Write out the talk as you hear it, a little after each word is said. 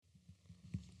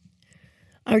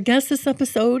Our guest this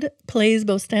episode plays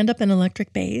both stand-up and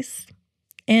electric bass,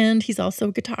 and he's also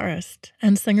a guitarist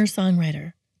and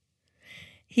singer-songwriter.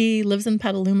 He lives in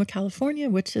Petaluma,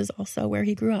 California, which is also where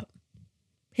he grew up.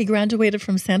 He graduated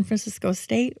from San Francisco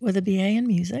State with a BA in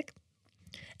music,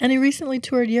 and he recently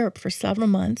toured Europe for several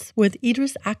months with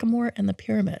Idris Ackamoor and the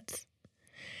Pyramids.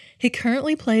 He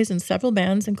currently plays in several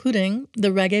bands, including the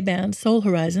reggae band Soul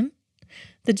Horizon,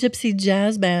 the gypsy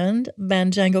jazz band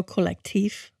Banjango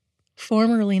Collectif,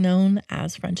 formerly known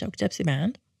as French Oak Gypsy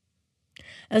Band,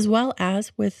 as well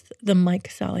as with the Mike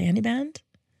Saliani Band,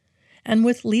 and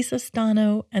with Lisa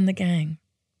Stano and the Gang.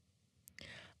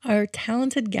 Our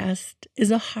talented guest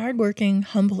is a hardworking,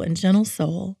 humble, and gentle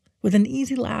soul with an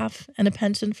easy laugh and a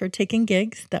penchant for taking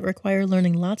gigs that require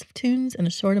learning lots of tunes in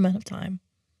a short amount of time.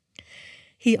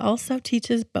 He also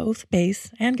teaches both bass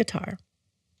and guitar.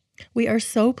 We are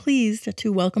so pleased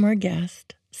to welcome our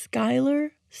guest,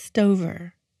 Skylar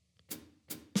Stover.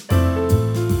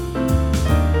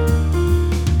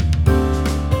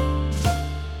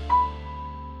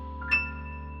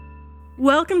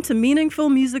 Welcome to Meaningful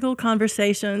Musical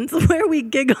Conversations, where we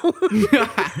giggle.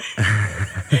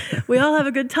 We all have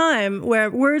a good time,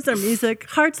 where words are music,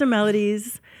 hearts are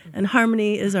melodies, and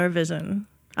harmony is our vision.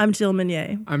 I'm Jill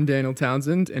Meunier. I'm Daniel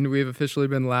Townsend, and we've officially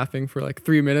been laughing for like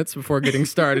 3 minutes before getting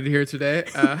started here today.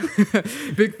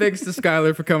 Big thanks to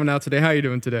Skylar for coming out today. How you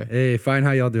doing today? Hey, fine.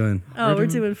 How y'all doing? Oh,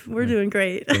 we're doing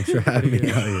great. Thanks for having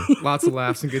me out here. Lots of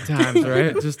laughs and good times,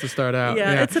 right? Just to start out.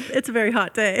 Yeah. It's a very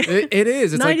hot day. It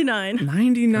is. It's 99. Like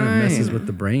 99. Kind of messes with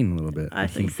the brain a little bit. I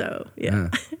think so. Yeah.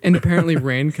 And apparently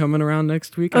rain coming around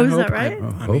next week. Oh, I is hope. that right?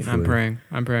 Hopefully.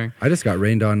 I'm praying. I just got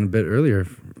rained on a bit earlier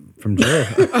from Jill.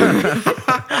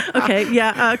 Okay,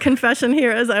 yeah, confession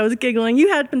here as I was giggling. You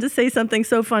happened to say something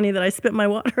so funny that I spit my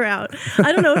water out.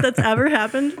 I don't know if that's ever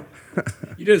happened.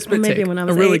 You did a spit Maybe take. when I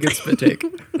was a really 8. good spit take.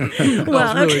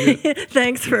 Well, really okay.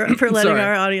 Thanks for letting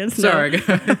our audience know. Sorry.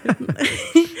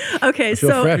 Okay, I feel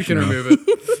so fresh You can now. remove it.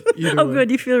 Either way.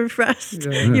 good, you feel refreshed.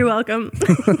 Yeah. You're welcome.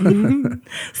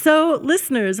 So,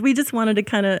 listeners, I just wanted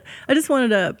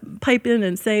to pipe in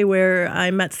and say where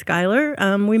I met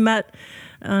Skylar. We met,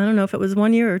 I don't know if it was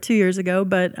 1 year or 2 years ago,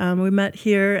 but we met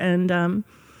here, and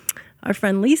our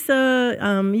friend Lisa,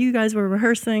 you guys were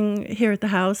rehearsing here at the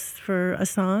house for a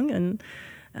song, and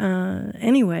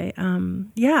anyway,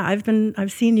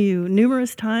 I've seen you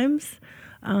numerous times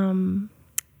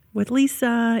with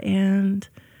Lisa and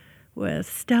with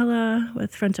Stella,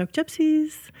 with French Oak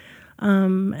Gypsies,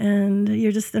 and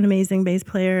you're just an amazing bass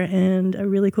player and a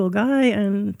really cool guy,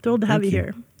 and thrilled to have you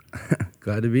here.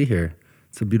 Glad to be here.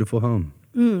 It's a beautiful home.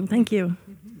 Thank you.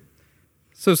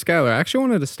 So, Skylar, I actually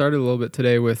wanted to start a little bit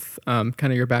today with kind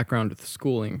of your background with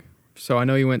schooling. So I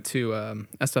know you went to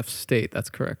SF State. That's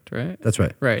correct, right? That's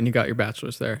right. Right, and you got your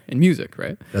bachelor's there in music,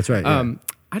 right? That's right. Yeah.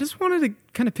 I just wanted to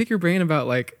kind of pick your brain about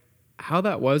like how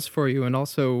that was for you, and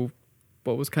also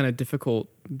what was kind of difficult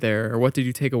there, or what did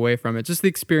you take away from it? Just the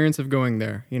experience of going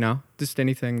there, just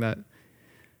anything that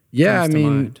comes to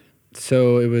mind.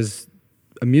 So it was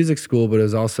a music school, but it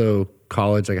was also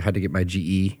college. Like I had to get my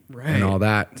GE and all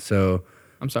that. So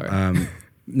I'm sorry.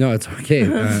 no, it's okay.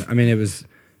 It was,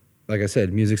 like I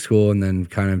said, music school, and then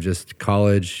kind of just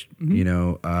college.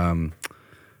 Mm-hmm.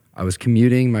 I was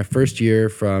commuting my first year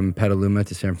from Petaluma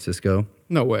to San Francisco.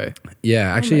 No way.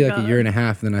 Yeah, actually my like a year and a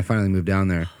half, and then I finally moved down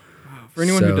there. For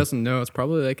anyone who doesn't know, it's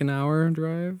probably like an hour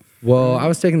drive. Well, I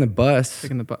was taking the bus.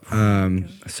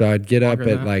 So I'd get up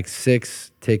Longer at than like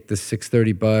 6, take the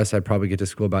 6:30 bus. I'd probably get to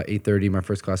school about 8:30. My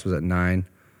first class was at 9.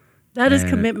 That is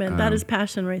commitment. That is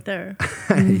passion right there.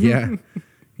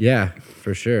 Yeah,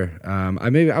 for sure.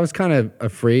 I was kind of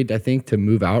afraid, I think, to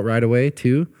move out right away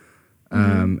too.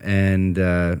 And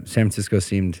San Francisco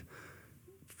seemed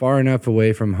far enough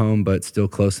away from home, but still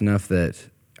close enough that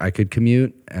I could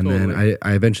commute. And then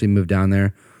I eventually moved down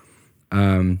there.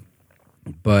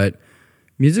 But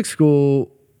music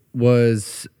school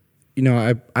was,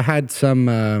 I had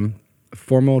some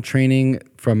formal training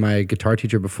from my guitar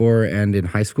teacher before and in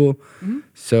high school. Mm-hmm.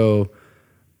 So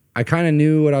I kind of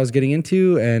knew what I was getting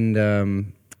into, and,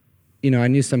 I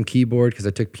knew some keyboard because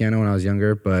I took piano when I was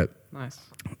younger, but nice.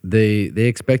 They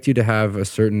expect you to have a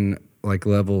certain like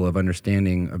level of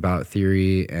understanding about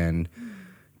theory and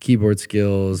keyboard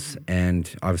skills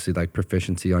and obviously like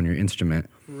proficiency on your instrument.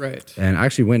 Right. And I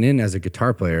actually went in as a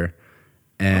guitar player,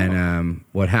 and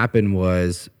what happened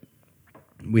was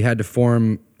we had to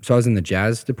form, so I was in the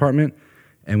jazz department,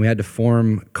 and we had to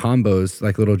form combos,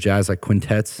 like little jazz, like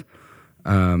quintets,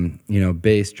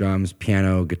 bass, drums,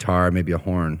 piano, guitar, maybe a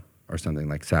horn or something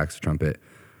like sax, trumpet.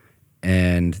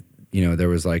 And, there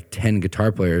was like 10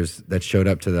 guitar players that showed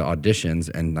up to the auditions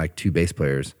and like 2 bass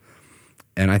players.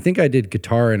 And I think I did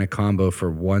guitar in a combo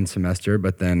for one semester,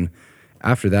 but then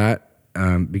after that,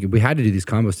 because we had to do these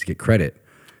combos to get credit.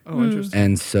 Oh, interesting.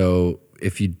 And so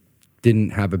if you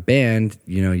didn't have a band,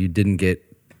 you didn't get,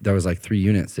 there was like 3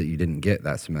 units that you didn't get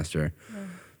that semester.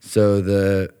 So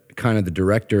the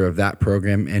director of that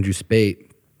program, Andrew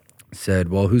Spate, said,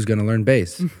 well, who's going to learn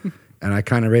bass? And I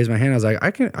kind of raised my hand. I was like,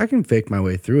 I can fake my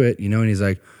way through it, And he's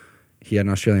like, he had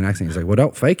an Australian accent. He's like, well,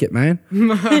 don't fake it, man.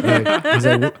 He's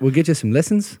like, we'll get you some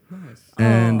lessons. Nice.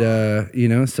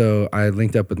 And, so I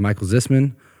linked up with Michael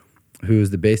Zisman, who is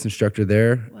the bass instructor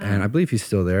there. Wow. And I believe he's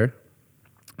still there.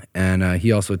 And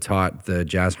he also taught the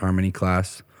jazz harmony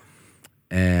class.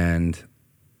 And,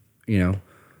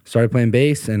 started playing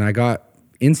bass. And I got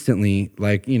instantly,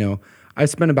 I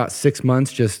spent about 6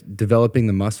 months just developing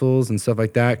the muscles and stuff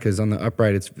like that, because on the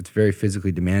upright, it's very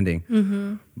physically demanding.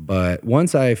 Mm-hmm. But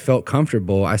once I felt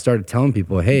comfortable, I started telling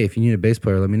people, hey, if you need a bass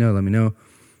player, let me know.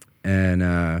 And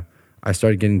I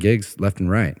started getting gigs left and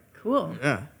right. Cool.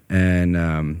 Yeah.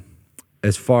 And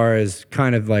as far as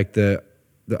kind of like the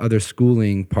other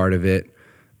schooling part of it,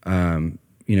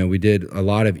 we did a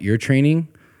lot of ear training.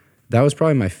 That was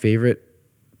probably my favorite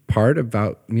part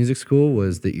about music school,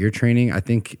 was the ear training. I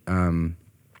think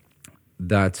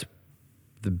that's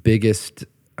the biggest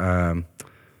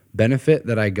benefit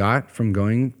that I got from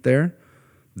going there.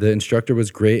 The instructor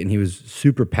was great, and he was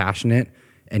super passionate,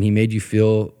 and he made you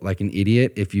feel like an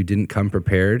idiot if you didn't come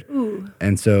prepared. Ooh.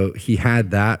 And so he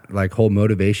had that whole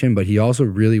motivation, but he also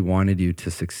really wanted you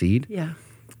to succeed. Yeah.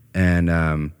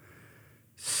 And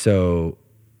so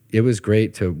it was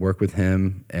great to work with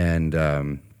him,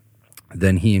 and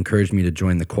then he encouraged me to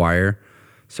join the choir.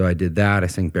 So I did that. I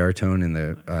sang baritone in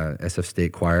the SF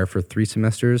State Choir for 3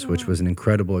 semesters, which was an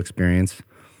incredible experience.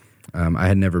 I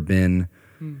had never been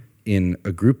in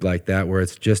a group like that where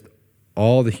it's just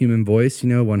all the human voice,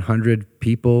 100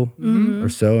 people or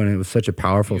so, and it was such a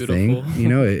powerful thing.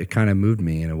 It kind of moved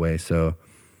me in a way. So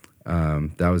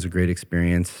that was a great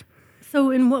experience. So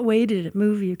in what way did it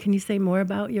move you? Can you say more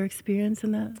about your experience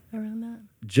in that, around that?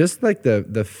 Just like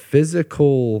the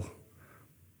physical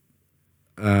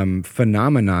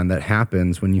phenomenon that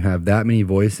happens when you have that many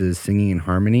voices singing in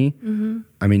harmony. Mm-hmm.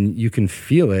 I mean, you can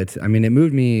feel it. I mean, it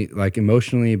moved me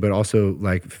emotionally, but also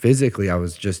physically. I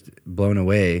was just blown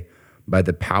away by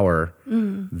the power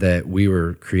that we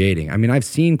were creating. I mean, I've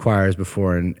seen choirs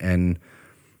before, and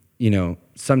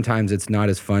sometimes it's not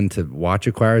as fun to watch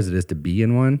a choir as it is to be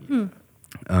in one.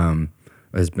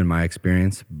 Has been my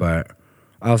experience, but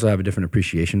I also have a different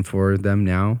appreciation for them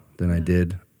now than I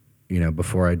did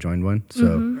before I joined one.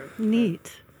 So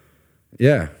neat.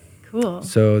 Yeah. Cool.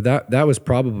 So that was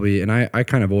probably, and I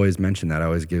kind of always mention that. I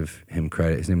always give him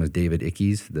credit. His name was David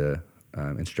Ickes, the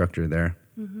instructor there.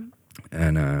 Mm-hmm.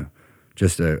 And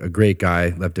just a great guy,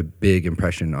 left a big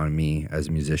impression on me as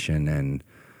a musician. And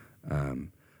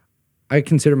I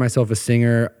consider myself a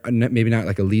singer, maybe not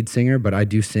like a lead singer, but I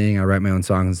do sing. I write my own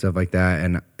songs and stuff like that.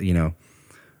 And,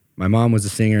 my mom was a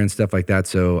singer and stuff like that,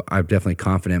 so I'm definitely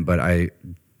confident, but I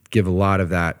give a lot of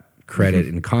that credit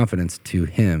and confidence to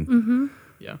him. Mm-hmm.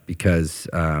 Yeah. Because,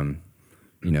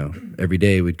 every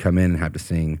day we'd come in and have to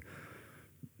sing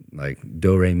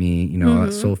do, re, mi, all that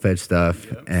solfege stuff.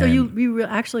 Yeah. And so you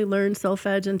actually learned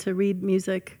solfege and to read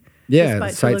music. Yeah,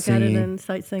 despite sight to look singing. at it and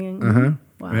sight singing. Uh-huh.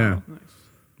 Wow. Yeah. Nice.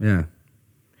 Yeah.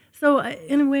 So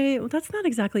in a way, that's not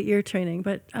exactly ear training,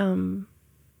 but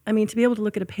to be able to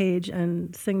look at a page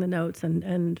and sing the notes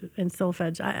and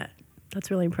solfege, that's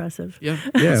really impressive. Yeah.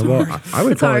 Yeah. Well, I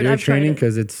would It's call hard. it ear I've tried training it.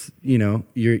 because it's,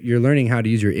 you're learning how to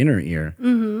use your inner ear.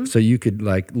 Mm-hmm. So you could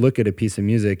look at a piece of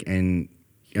music and,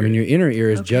 your inner ear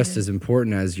is just as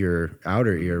important as your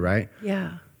outer ear, right?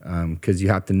 Yeah. Because you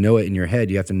have to know it in your head.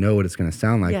 You have to know what it's going to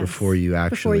sound like Yes. before you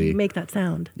make that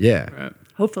sound. Yeah. Right.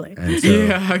 Hopefully. And so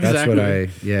Yeah, that's what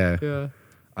exactly.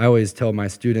 I always tell my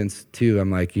students too.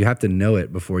 I'm like, you have to know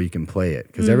it before you can play it.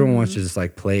 Because everyone wants to just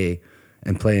play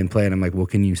and play and play. And I'm like, well,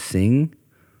 can you sing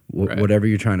whatever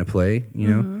you're trying to play,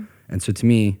 And so to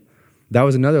me, that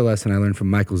was another lesson I learned from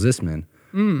Michael Zisman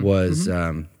was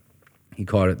he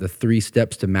called it the 3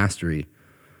 steps to mastery,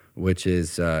 which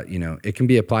is, it can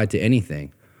be applied to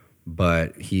anything.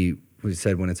 But he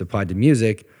said when it's applied to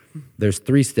music, there's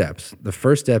 3 steps. The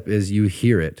first step is you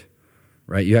hear it,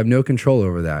 right? You have no control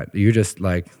over that. You're just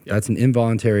that's an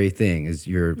involuntary thing, is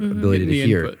your ability to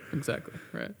hear input. Exactly.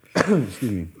 Right. Excuse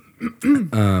me.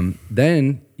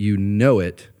 Then you know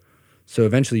it. So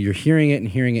eventually you're hearing it and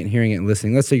hearing it and hearing it and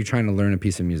listening. Let's say you're trying to learn a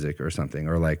piece of music or something,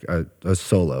 or a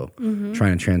solo,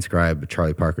 trying to transcribe a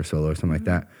Charlie Parker solo or something like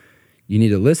that. You need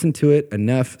to listen to it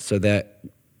enough so that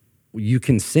you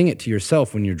can sing it to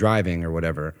yourself when you're driving or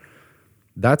whatever.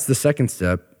 That's the second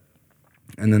step.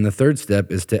 And then the third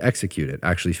step is to execute it,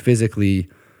 actually physically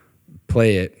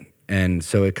play it. And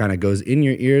so it kind of goes in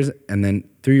your ears and then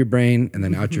through your brain and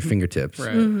then out your fingertips.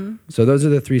 Right. So those are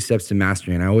the 3 steps to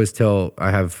mastery. And I always I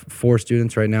have 4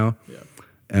 students right now,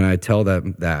 and I tell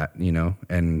them that,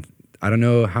 and I don't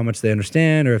know how much they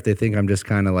understand or if they think I'm just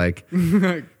kind of like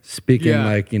speaking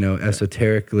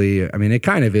esoterically. I mean, it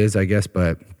kind of is, I guess,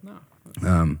 but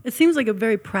it seems like a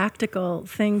very practical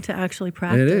thing to actually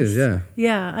practice. it is, yeah.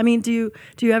 Yeah. I mean, do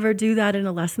you ever do that in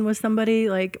a lesson with somebody?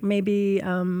 Like maybe,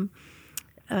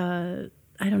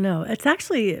 I don't know. It's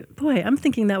actually, boy, I'm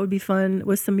thinking that would be fun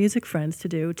with some music friends to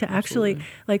do. To actually,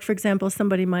 like, for example,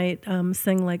 somebody might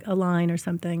sing like a line or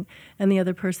something, and the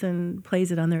other person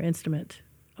plays it on their instrument,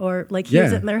 or like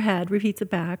hears it in their head, repeats it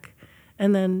back,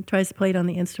 and then tries to play it on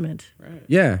the instrument. Right.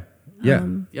 Yeah. Yeah.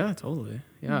 Yeah, totally.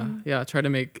 Yeah. Yeah. Try to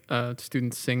make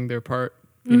students sing their part,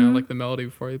 like the melody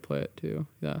before you play it too.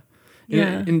 Yeah.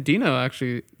 Yeah. And Dino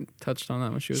actually touched on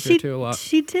that when she was here too a lot.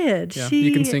 She did. Yeah.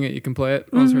 You can sing it, you can play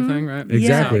it. That was her thing, right?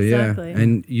 Exactly. Yeah, Yeah. exactly.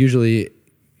 And usually,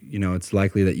 it's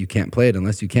likely that you can't play it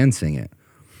unless you can sing it.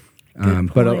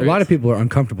 But a point. lot of people are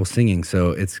uncomfortable singing.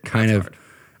 So it's kind of, hard.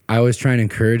 I always try and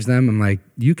encourage them. I'm like,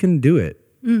 you can do it,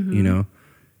 don't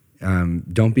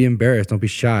be embarrassed. Don't be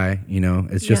shy.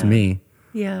 It's just Yeah. me.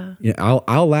 Yeah.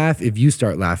 I'll laugh if you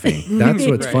start laughing. That's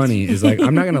what's Right. funny is like,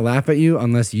 I'm not going to laugh at you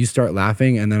unless you start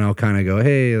laughing. And then I'll kind of go,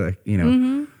 hey, like,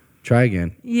 try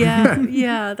again. Yeah.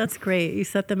 Yeah. That's great. You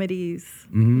set them at ease.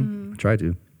 Try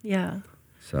to. Yeah.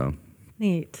 So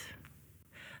Neat.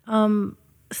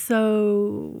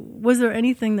 So was there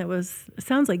anything that was, it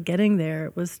sounds like getting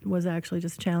there was actually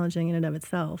just challenging in and of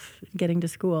itself, getting to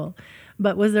school.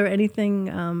 But was there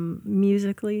anything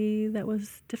musically that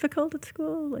was difficult at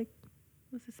school? Like,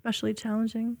 was especially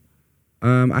challenging?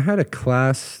 I had a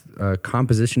class,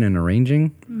 composition and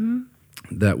arranging,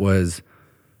 that was,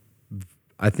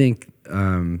 I think,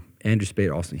 Andrew Spade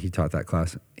also, he taught that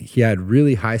class. He had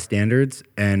really high standards,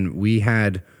 and we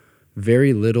had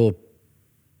very little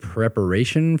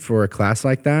preparation for a class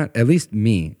like that. At least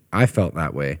me, I felt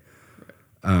that way.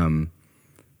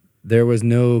 There was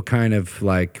no kind of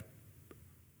like,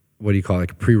 what do you call it,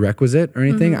 like a prerequisite or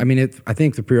anything? I mean, I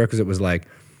think the prerequisite was like,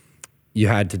 you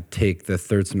had to take the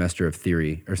 3rd semester of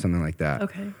theory or something like that.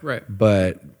 Okay. Right.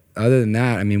 But other than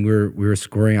that, I mean, we were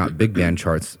scoring out big band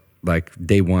charts like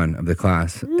day 1 of the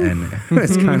class, and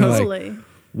it's kind of like, Totally.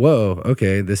 whoa,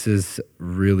 okay, this is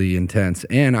really intense.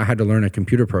 And I had to learn a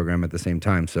computer program at the same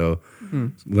time, so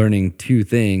learning 2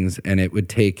 things, and it would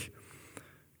take,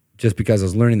 just because I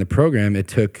was learning the program, it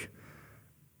took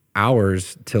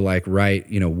hours to like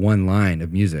write 1 line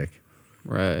of music.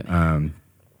 Right.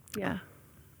 Yeah.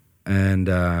 And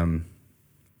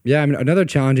yeah, I mean, another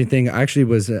challenging thing actually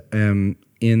was in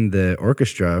the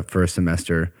orchestra for a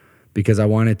semester, because I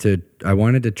wanted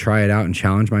to try it out and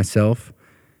challenge myself,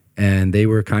 and they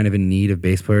were kind of in need of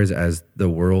bass players as the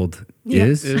world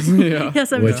is, Yeah.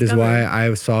 Yes, I've which is why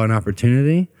I saw an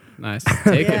opportunity. Nice.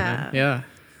 Take Yeah. it, man.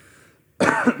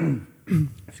 Yeah.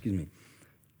 Excuse me.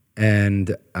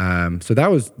 And so that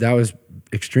was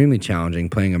extremely challenging,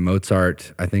 playing a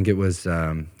Mozart. I think it was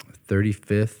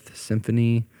 35th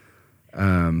Symphony.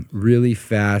 Really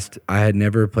fast. I had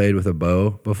never played with a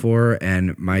bow before,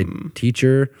 and my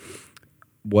teacher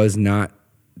was not,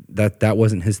 that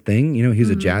wasn't his thing. He was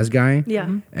a jazz guy. Yeah.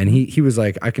 And he was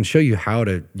like, I can show you how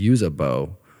to use a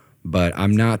bow, but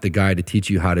I'm not the guy to teach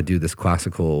you how to do this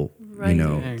classical, Right.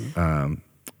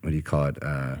 what do you call it?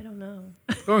 I don't know.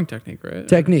 Throwing technique, right?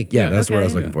 Technique. Yeah, that's what I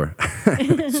was Okay. looking for.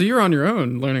 So you're on your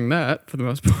own learning that for the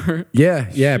most part. Yeah,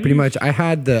 pretty much. I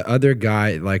had the other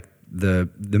guy, like the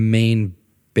main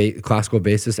classical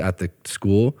bassist at the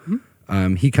school.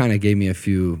 He kind of gave me a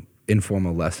few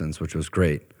informal lessons, which was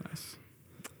great. Nice.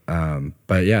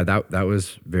 But yeah, that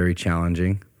was very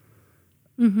challenging.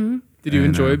 Did you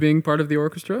enjoy being part of the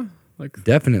orchestra? Like,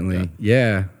 Definitely.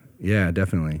 Yeah,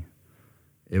 definitely.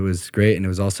 It was great, and it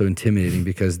was also intimidating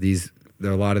because a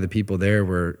lot of the people there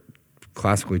were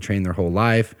classically trained their whole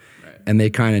life, and they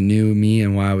kind of knew me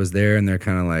and why I was there, and they're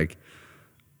kind of like,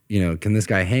 can this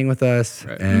guy hang with us?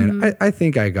 Right. And I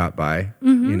think I got by. I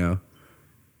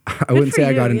wouldn't for say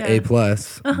I you, got an yeah. A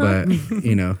plus, but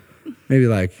maybe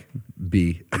like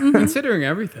B. considering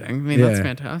everything, I mean, that's Yeah.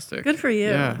 fantastic. Good for you.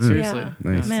 Yeah, seriously. Yeah.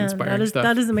 Nice. That's Man, inspiring stuff.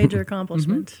 that is a major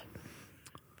accomplishment.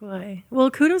 Boy.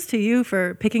 Well, kudos to you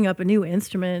for picking up a new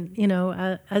instrument,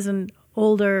 as an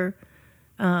older,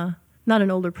 not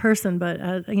an older person, but,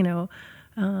 Not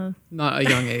a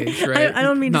young age, right? I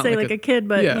don't mean to Not say like a kid,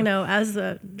 but, yeah. as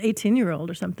a 18-year-old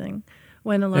or something.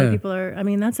 when a lot of Yeah. people are. I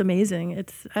mean, that's amazing.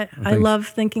 I thanks. love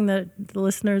thinking that the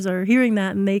listeners are hearing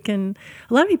that and they can.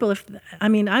 A lot of people,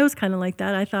 I was kind of like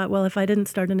that. I thought, well, if I didn't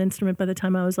start an instrument by the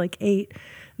time I was like 8,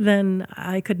 then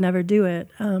I could never do it.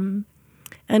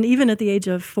 And even at the age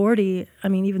of 40, I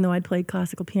mean, even though I'd played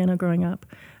classical piano growing up,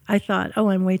 I thought, oh,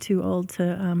 I'm way too old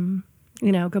to,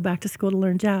 go back to school to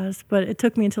learn jazz. But it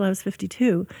took me until I was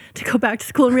 52 to go back to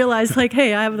school and realize, like,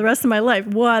 hey, I have the rest of my life.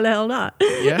 Why the hell not?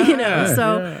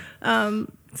 Yeah.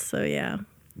 So yeah.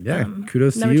 Yeah,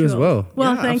 kudos to never you too as old. well.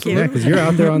 Well, Yeah, thank Yeah, you. because you're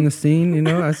out there on the scene. You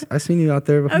know, I seen you out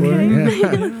there before. Okay. Yeah,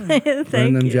 running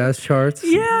Thank them you. jazz charts.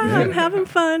 Yeah, I'm having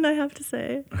fun, I have to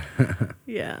say.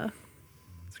 Yeah.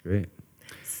 That's great.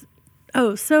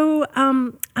 Oh, so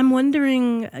I'm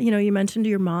wondering, you mentioned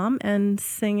your mom and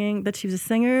singing, that she was a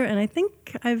singer, and I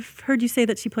think I've heard you say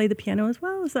that she played the piano as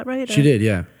well. Is that right? She did,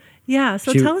 yeah. Yeah,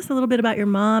 so She- tell us a little bit about your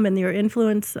mom and your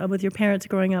influence with your parents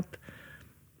growing up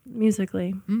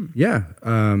musically. Yeah.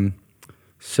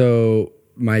 So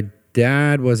my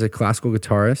dad was a classical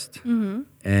guitarist,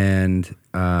 and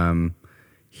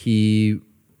he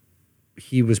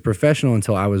was professional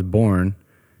until I was born,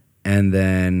 and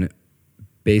then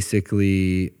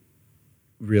basically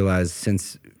realized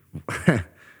since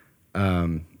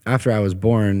after I was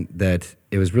born that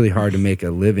it was really hard to make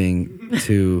a living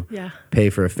to Yeah.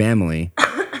 pay for a family,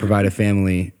 provide a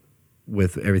family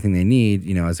with everything they need.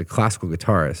 As a classical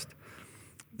guitarist,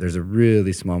 there's a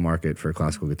really small market for a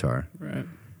classical guitar. Right.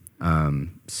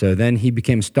 So then he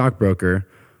became a stockbroker,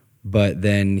 but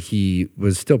then he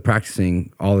was still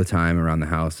practicing all the time around the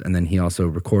house. And then he also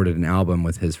recorded an album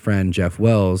with his friend Jeff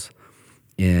Wells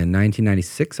in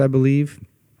 1996, I believe.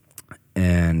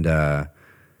 And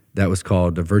that was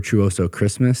called The Virtuoso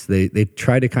Christmas. They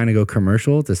tried to kind of go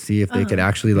commercial to see if they could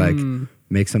actually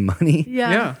make some money.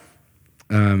 Yeah.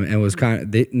 And it was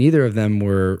neither of them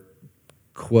were,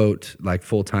 quote, like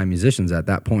full-time musicians at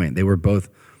that point. They were both,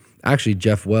 actually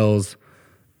Jeff Wells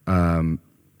kind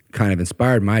of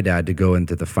inspired my dad to go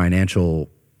into the financial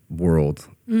world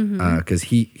because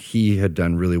he had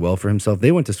done really well for himself.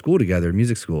 They went to school together,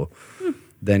 music school.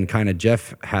 Then kind of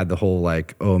Jeff had the whole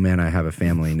like, oh man, I have a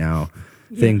family now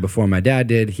thing before my dad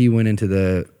did. He went into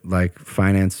the like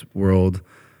finance world,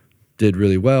 did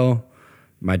really well.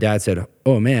 My dad said,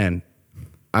 oh man,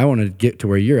 I want to get to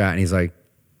where you're at. And he's like,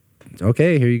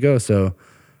 okay, here you go. So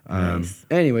Nice.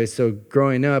 anyway, so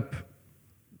growing up,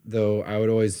 though, I would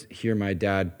always hear my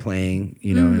dad playing,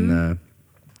 in the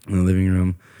living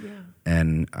room. Yeah.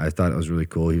 And I thought it was really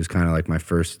cool. He was kind of like my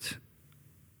first,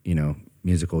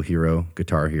 musical hero,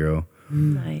 guitar hero.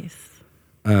 Nice.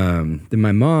 Then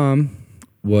my mom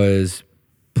was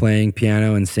playing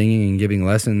piano and singing and giving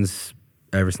lessons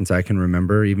ever since I can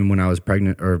remember, even when I was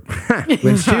pregnant or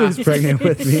when she was pregnant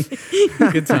with me.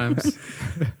 Good times.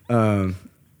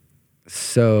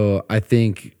 So I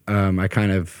think I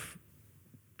kind of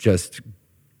just,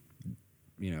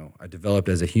 I developed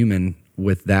as a human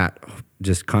with that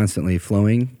just constantly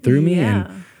flowing through me.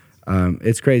 Yeah. And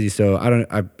it's crazy. So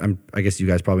I guess you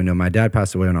guys probably know my dad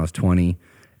passed away when I was 20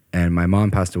 and my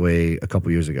mom passed away a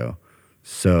couple years ago.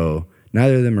 So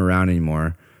neither of them are around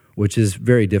anymore, which is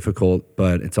very difficult,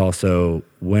 but it's also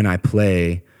when I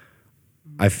play,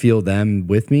 I feel them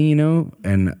with me,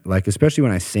 and like, especially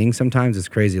when I sing, sometimes it's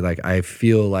crazy. Like I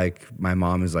feel like my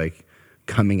mom is like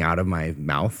coming out of my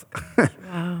mouth.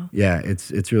 Wow. Yeah,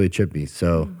 it's really trippy.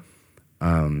 So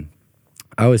I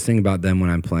always sing about them when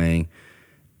I'm playing.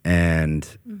 And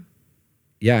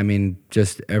yeah, I mean,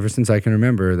 just ever since I can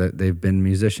remember that they've been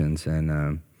musicians,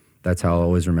 and that's how I'll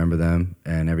always remember them.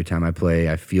 And every time I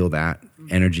play, I feel that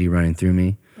energy running through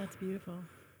me. That's beautiful.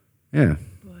 Yeah.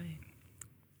 Boy.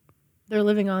 They're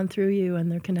living on through you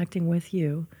and they're connecting with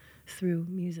you through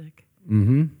music.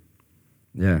 Mm-hmm.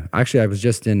 Yeah. Actually, I was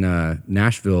just in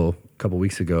Nashville a couple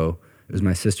weeks ago. It was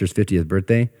my sister's 50th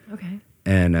birthday. Okay.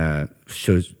 And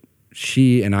so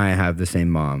she and I have the same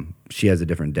mom. She has a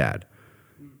different dad.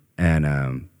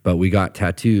 And but we got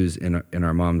tattoos in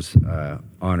our mom's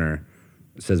honor.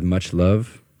 It says "Much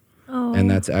Love," Oh.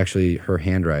 and that's actually her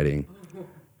handwriting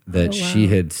that Oh, she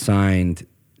wow. had signed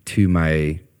to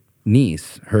my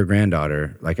niece, her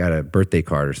granddaughter, like at a birthday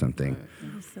card or something.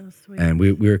 That is so sweet. And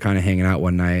we were kind of hanging out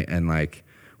one night, and like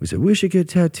we said we should get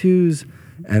tattoos.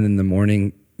 And in the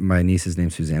morning, my niece's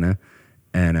name's Susanna,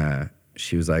 and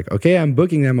she was like, "Okay, I'm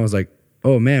booking them." I was like,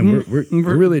 "Oh man,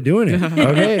 we're really doing it."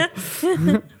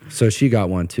 Okay. So she got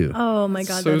one too. Oh my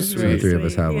God, So that is sweet. really The three of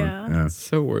us sweet. have Yeah. one. Yeah.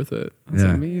 So worth it. That's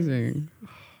Yeah. amazing.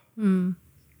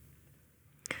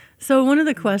 So one of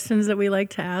the questions that we like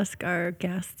to ask our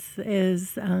guests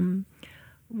is,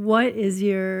 what is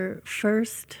your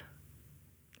first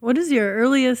What is your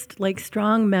earliest, like,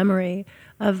 strong memory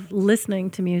of listening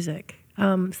to music?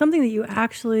 Something that you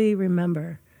actually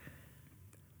remember.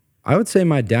 I would say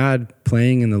my dad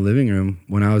playing in the living room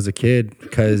when I was a kid,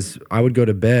 because I would go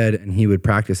to bed and he would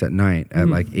practice at night at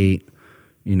like 8,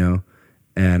 you know.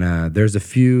 And there's a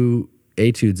few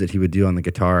etudes that he would do on the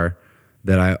guitar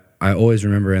that I always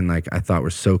remember and like I thought were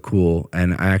so cool.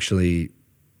 And I actually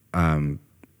I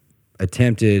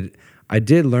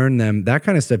did learn them. That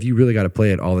kind of stuff, you really got to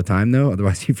play it all the time though,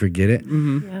 otherwise you forget it.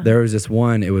 Yeah. There was this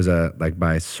one, it was like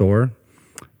by Soar.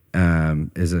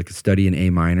 Is a study in A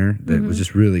minor that was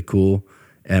just really cool,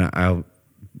 and I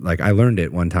learned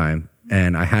it one time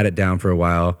and I had it down for a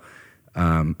while.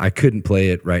 I couldn't play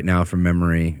it right now from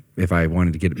memory. If I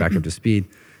wanted to get it back up to speed,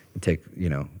 it'd take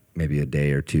maybe a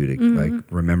day or two to like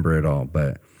remember it all.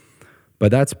 But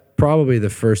that's probably the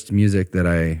first music that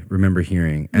I remember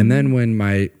hearing. And then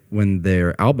when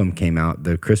their album came out,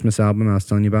 the Christmas album I was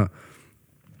telling you about.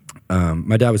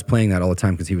 My dad was playing that all the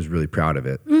time because he was really proud of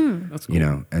it, That's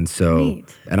cool. and so,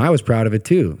 Neat. and I was proud of it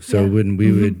too. So when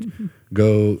we would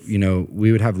go,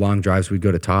 we would have long drives. We'd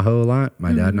go to Tahoe a lot,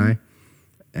 my dad and I,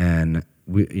 and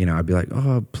I'd be like,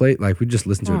 oh, play, like we'd just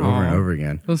listen to it over and over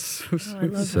again. That's so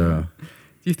sweet. So,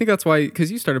 Do you think that's why,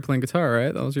 because you started playing guitar,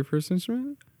 right? That was your first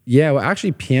instrument? yeah, well,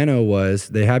 actually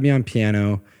they had me on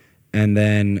piano, and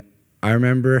then I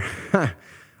remember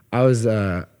I was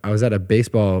at a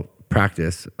baseball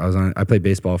practice. I played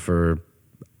baseball for,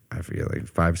 I forget, like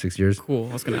 5 or 6 years. Cool.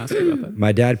 I was going to ask you about that.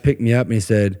 My dad picked me up and he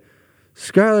said,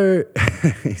 Skylar,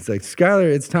 he's like, Skylar,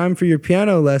 it's time for your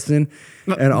piano lesson.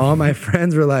 And all my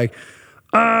friends were like,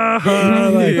 like,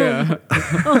 Yeah.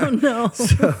 Oh, no.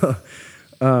 so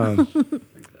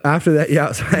after that, I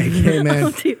was like, hey man,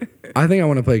 Oh, dear. I think I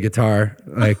want to play guitar.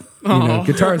 Like,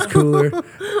 guitar's cooler.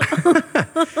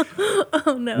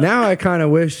 Oh, no. Now I kind of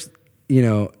wish,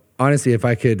 honestly, if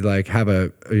I could like have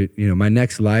my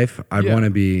next life, I'd want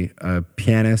to be a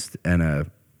pianist and a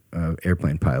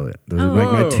airplane pilot. Those are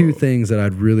like my two things that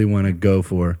I'd really want to go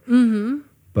for. Mm-hmm.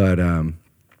 But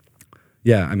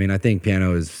yeah, I mean, I think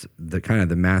piano is the kind of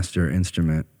the master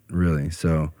instrument, really.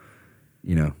 So,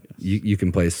 you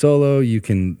can play solo, you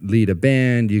can lead a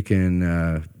band, you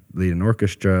can lead an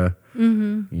orchestra,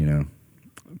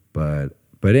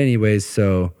 But anyways,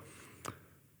 so.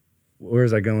 Where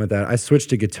was I going with that? I switched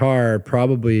to guitar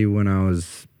probably when I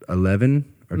was 11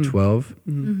 or 12.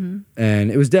 And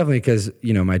it was definitely because,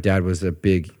 my dad was a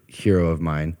big hero of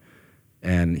mine.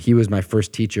 And he was my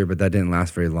first teacher, but that didn't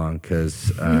last very long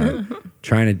because I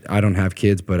don't have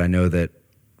kids, but I know that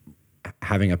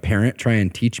having a parent try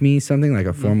and teach me something like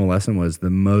a formal lesson was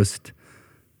the most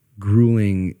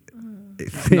grueling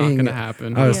thing. Not going to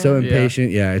happen. I was so Yeah.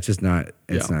 impatient. Yeah, it's just not,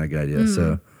 it's not a good idea.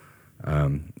 So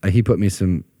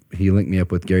he linked me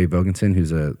up with Gary Vogensen,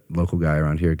 who's a local guy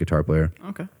around here, a guitar player.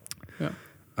 Okay. Yeah.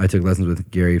 I took lessons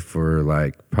with Gary for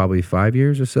like probably 5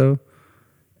 years or so.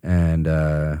 And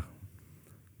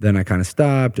then I kind of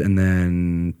stopped. And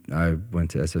then I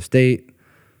went to SF State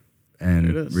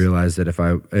and realized that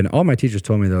and all my teachers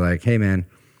told me, they're like, hey man,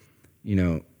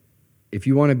 if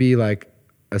you want to be like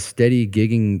a steady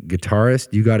gigging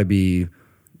guitarist, you got to be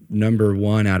number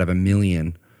 1 out of a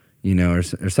million, or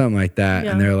something like that.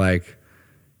 Yeah. And they're like,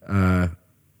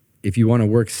 if you want to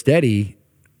work steady,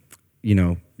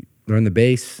 learn the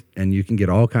bass and you can get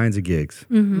all kinds of gigs.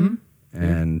 Mm-hmm.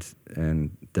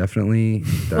 And definitely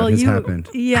that has happened.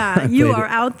 Yeah, you played are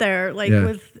it. out there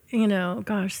with,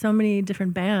 so many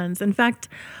different bands. In fact,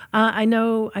 I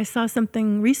know I saw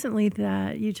something recently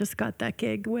that you just got that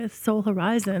gig with Soul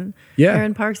Horizon. Yeah.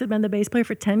 Aaron Parks had been the bass player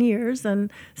for 10 years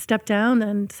and stepped down.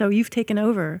 And so you've taken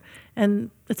over. And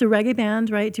it's a reggae band,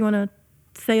 right? Do you want to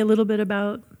say a little bit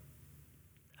about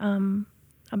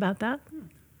that?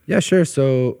 Yeah, sure.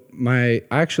 So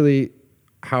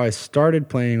how I started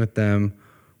playing with them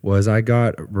was I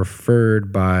got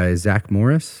referred by Zach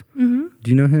Morris. Mm-hmm. Do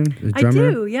you know him? The drummer?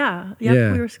 I do, yeah. Yep,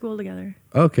 Yeah. we were school together.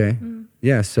 Okay.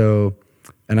 Yeah. So,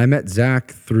 and I met Zach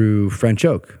through French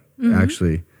Oak,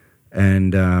 actually.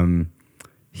 And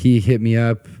he hit me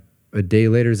up a day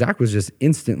later. Zach was just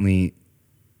instantly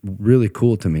really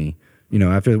cool to me.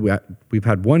 After we've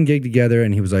had one gig together,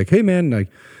 and he was like, hey, man, like,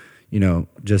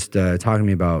 just talking to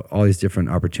me about all these different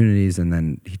opportunities. And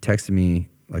then he texted me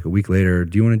like a week later,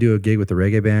 do you want to do a gig with the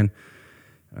reggae band?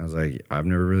 And I was like, I've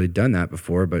never really done that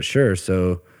before, but sure.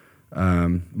 So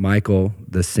Michael,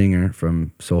 the singer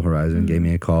from Soul Horizon, gave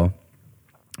me a call,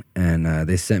 and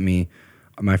they sent me.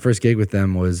 My first gig with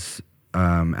them was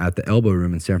at the Elbow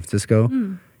Room in San Francisco,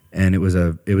 and it was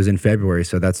in February.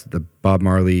 So that's the Bob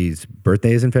Marley's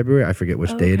birthday is in February. I forget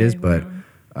which day it is, but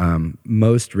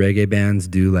most reggae bands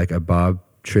do like a Bob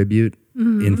tribute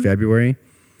in February.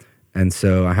 And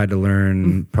so I had to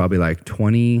learn probably like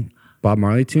 20 Bob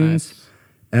Marley tunes. Nice.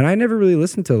 And I never really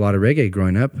listened to a lot of reggae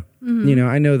growing up. You know,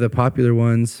 I know the popular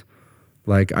ones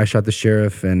like I Shot the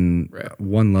Sheriff and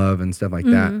One Love and stuff like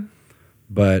that.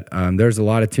 But there's a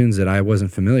lot of tunes that I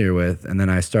wasn't familiar with. And then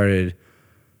I started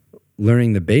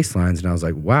learning the bass lines, and I was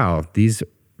like, wow, these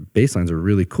bass lines are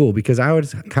really cool, because I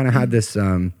always kind of had this,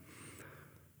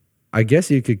 I guess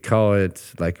you could call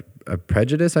it like a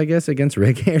prejudice, I guess, against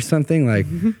reggae or something. Like,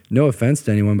 no offense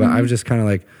to anyone, but I was just kind of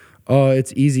like, oh,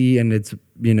 it's easy and it's,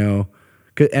 you know,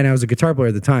 and I was a guitar player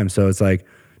at the time. So it's like,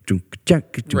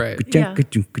 Right.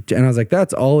 and I was like,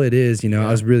 that's all it is. You know,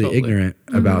 I was really ignorant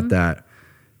about that,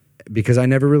 because I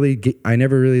never really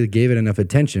gave it enough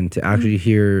attention to actually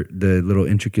hear the little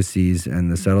intricacies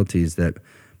and the subtleties that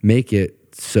make it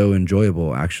so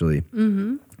enjoyable, actually.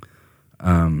 And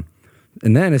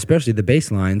then especially the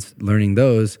bass lines, learning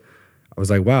those, I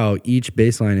was like, wow, each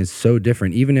bass line is so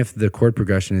different. Even if the chord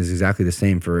progression is exactly the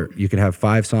same, you could have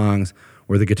 5 songs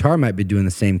where the guitar might be doing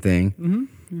the same thing,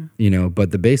 you know,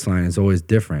 but the bass line is always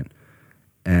different.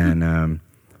 And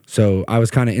so I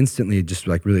was kind of instantly just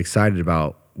like really excited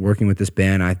about working with this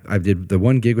band. I did the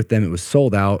one gig with them. It was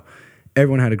sold out.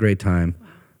 Everyone had a great time,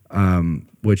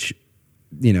 which,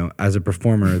 you know, as a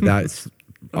performer, that's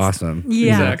awesome.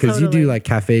 Yeah, because you do like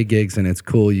cafe gigs and it's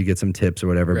cool. You get some tips or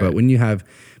whatever. But when you have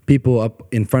people up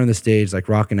in front of the stage, like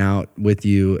rocking out with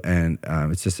you, and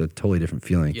it's just a totally different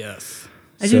feeling. Yes.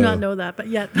 I do not know that, but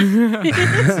yet.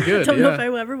 That's good. Don't know if I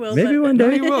ever will. Maybe but one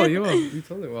day. You will. You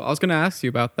totally will. I was going to ask you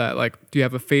about that. Like, do you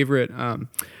have a favorite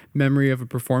memory of a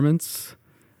performance?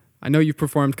 I know you've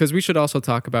performed, because we should also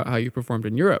talk about how you performed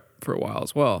in Europe for a while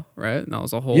as well, right? And that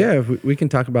was a whole... Yeah, we can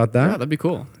talk about that. Yeah, that'd be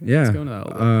cool. Yeah. Let's go into that a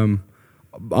little bit.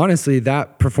 Honestly,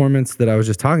 that performance that I was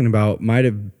just talking about might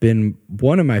have been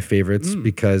one of my favorites,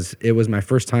 because it was my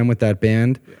first time with that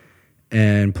band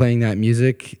and playing that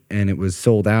music, and it was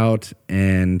sold out,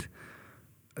 and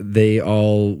they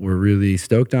all were really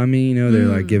stoked on me. You know, they're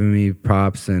like giving me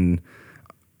props, and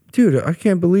dude, I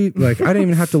can't believe, like, I didn't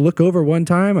even have to look over one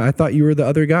time. I thought you were the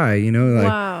other guy, you know, like,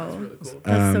 wow. Really cool.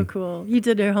 That's so cool. You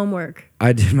did your homework.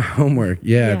 I did my homework.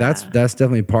 Yeah. That's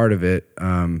definitely part of it.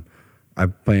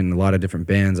 I've played in a lot of different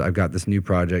bands. I've got this new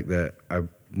project that I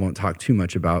won't talk too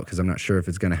much about, because I'm not sure if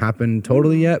it's going to happen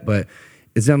totally yet, but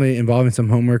it's definitely involving some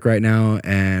homework right now.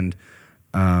 And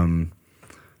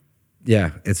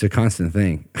yeah, it's a constant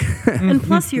thing. And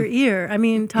plus your ear. I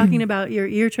mean, talking about your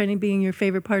ear training being your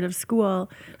favorite part of school,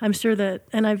 I'm sure that,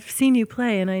 and I've seen you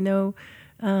play, and I know,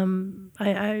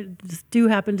 I just do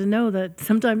happen to know that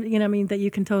sometimes, you know, I mean, that you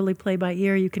can totally play by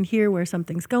ear. You can hear where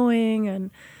something's going,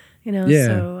 and, you know,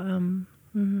 so...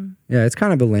 Yeah, it's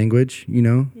kind of a language, you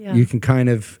know? Yeah. You can kind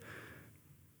of,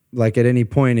 like, at any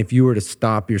point, if you were to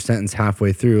stop your sentence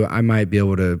halfway through, I might be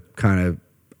able to kind of,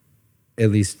 at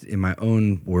least in my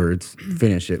own words,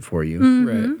 finish it for you.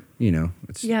 Right. You know?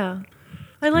 It's, yeah.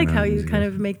 I like how you kind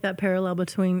of make that parallel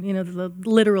between, you know, the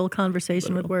literal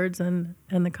conversation with words and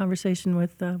the conversation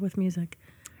with music.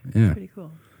 Yeah. It's pretty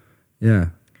cool. Yeah.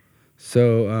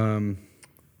 So,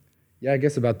 yeah, I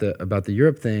guess about the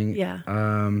Europe thing. Yeah.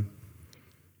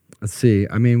 Let's see.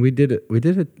 I mean, we did a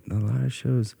lot of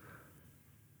shows.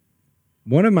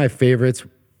 One of my favorites,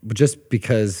 just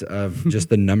because of just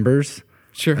the numbers.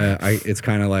 Sure. It's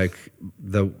kind of like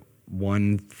the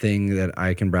one thing that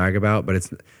I can brag about, but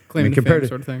it's Claiming to fame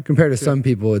sort of thing. Compared to some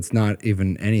people, it's not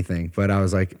even anything. But I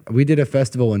was like, we did a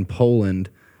festival in Poland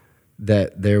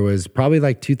that there was probably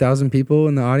like 2,000 people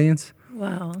in the audience.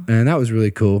 Wow. And that was really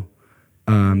cool.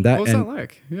 What was that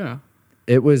like? Yeah.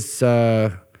 It was, I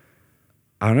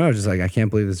don't know, just like, I can't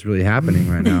believe this is really happening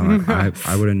right now.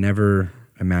 I would have never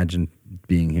imagined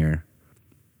being here.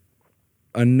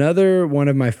 Another one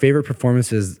of my favorite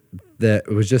performances that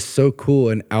was just so cool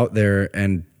and out there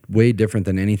and way different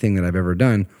than anything that I've ever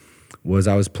done was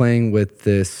I was playing with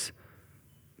this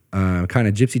kind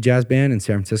of gypsy jazz band in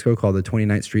San Francisco called the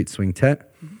 29th Street Swingtet.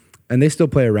 And they still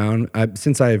play around.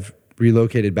 Since I've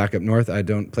relocated back up north, I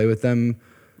don't play with them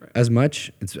as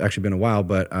much. It's actually been a while,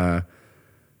 but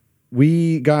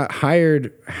we got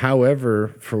hired,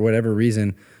 however, for whatever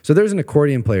reason. So there's an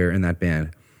accordion player in that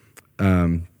band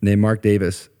named Mark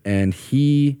Davis, and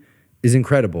he is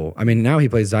incredible. I mean, now he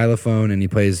plays xylophone and he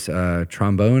plays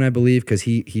trombone, I believe, because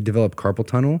he developed carpal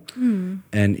tunnel.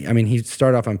 And I mean, he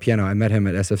started off on piano. I met him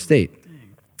at SF State.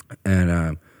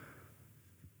 And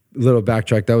little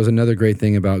backtrack, that was another great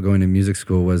thing about going to music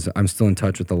school was I'm still in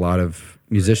touch with a lot of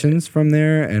musicians from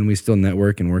there, and we still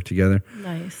network and work together.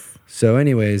 Nice. So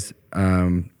anyways,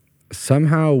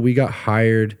 somehow we got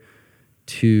hired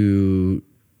to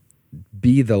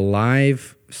be the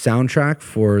live soundtrack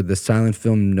for the silent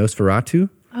film Nosferatu.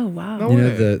 Oh, wow. No You way.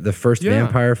 know, the first Yeah.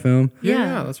 vampire film.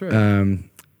 Yeah. That's right.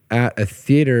 At a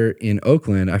theater in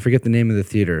Oakland. I forget the name of the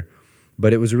theater,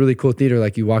 but it was a really cool theater.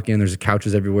 Like you walk in, there's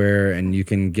couches everywhere, and you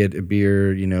can get a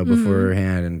beer, you know,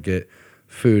 beforehand and get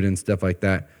food and stuff like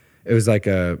that. It was like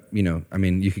a, you know, I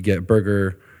mean, you could get a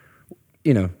burger,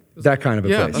 you know, that kind of a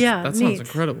place. That sounds neat.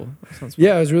 incredible. That sounds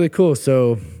Yeah, it was really cool.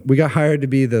 So we got hired to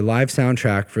be the live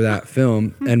soundtrack for that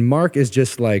film. And Mark is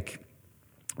just like,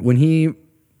 when he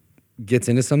gets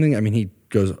into something, I mean, he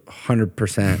goes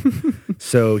 100%.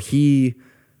 So he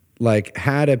like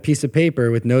had a piece of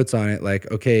paper with notes on it,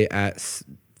 like, okay, at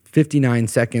 59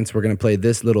 seconds, we're going to play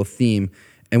this little theme.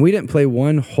 And we didn't play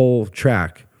one whole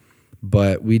track,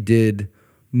 but we did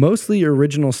mostly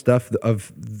original stuff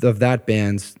of that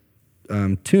band's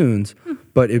tunes.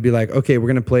 But it'd be like, okay, we're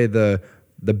going to play the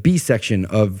B section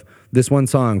of this one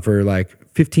song for like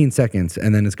 15 seconds,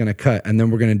 and then it's going to cut. And then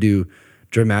we're going to do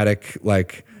dramatic,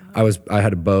 like, I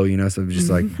had a bow, you know, so it was just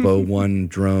like bow one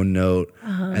drone note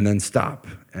and then stop.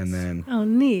 And then Oh,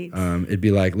 neat. it'd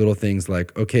be like little things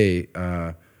like, okay,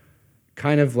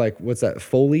 kind of like, what's that,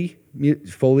 Foley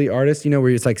artist, you know,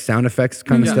 where it's like sound effects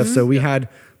kind of stuff. So we had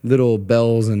little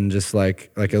bells and just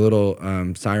like a little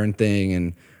siren thing,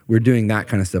 and we're doing that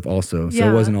kind of stuff also. So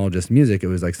Yeah. it wasn't all just music, it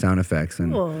was like sound effects.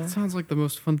 And Cool. That sounds like the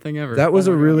most fun thing ever. that was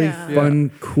Oh a my really God.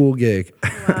 fun, cool gig.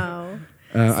 Wow.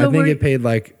 I So think were- it paid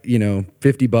like, you know,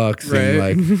 $50 and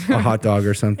Right. like a hot dog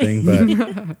or something,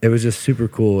 but it was just super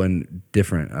cool and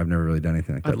different. I've never really done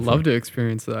anything like that. I'd love to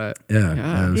experience that.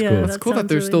 Yeah, it was Yeah, cool. It's that cool that sounds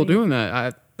they're really still neat. doing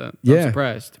that. I'm Yeah.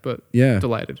 surprised, but Yeah.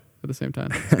 delighted at the same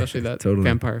time, especially that Totally.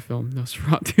 vampire film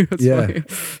Nosferatu. That's Yeah. funny.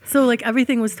 So like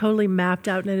everything was totally mapped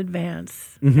out in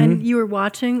advance, and you were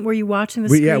watching. Were you watching the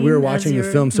we screen? were as watching the you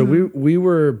were- film. So we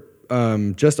were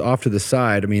just off to the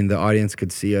side. I mean, the audience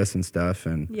could see us and stuff,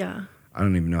 and Yeah. I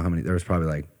don't even know how many. There was probably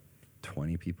like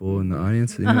 20 people in the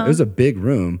audience. You know, it was a big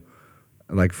room,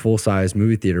 like full size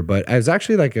movie theater. But it was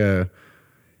actually like a.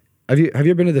 Have you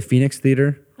ever been to the Phoenix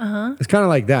Theater? It's kind of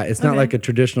like that. It's not Okay. like a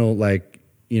traditional like,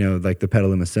 you know, like the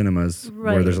Petaluma Cinemas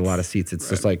where there's a Right. lot of seats. It's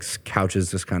just like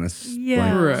couches, just kind of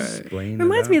Yeah. Right.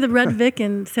 Reminds me of the Red Vic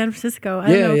in San Francisco. I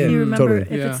don't Yeah, know yeah, if you remember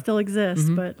totally. if Yeah. it still exists,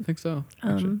 but I think so.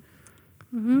 actually.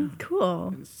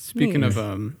 cool. Speaking Neat.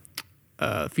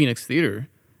 of Phoenix Theater,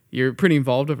 you're pretty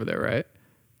involved over there, right?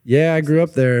 Yeah, I grew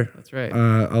up there. That's right.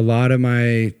 A lot of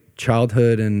my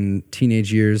childhood and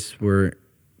teenage years were,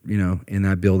 you know, in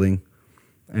that building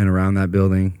and around that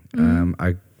building.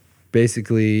 I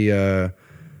basically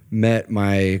met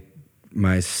my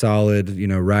solid, you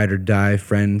know, ride or die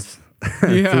friends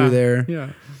through there. Yeah.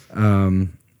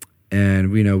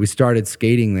 And you know, we started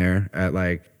skating there at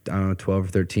like, I don't know, 12 or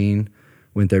 13.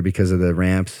 Went there because of the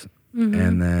ramps,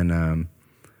 and then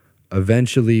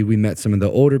eventually we met some of the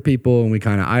older people and we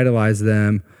kind of idolized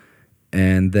them.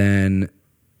 And then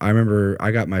I remember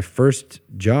I got my first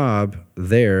job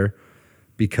there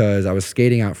because I was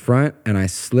skating out front and I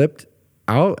slipped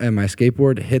out and my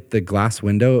skateboard hit the glass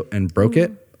window and broke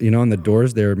it. You know, on the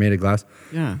doors, they were made of glass.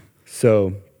 Yeah.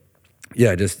 So,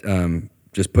 yeah, just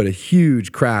put a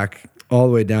huge crack all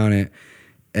the way down it.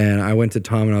 And I went to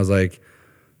Tom and I was like,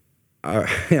 I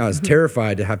was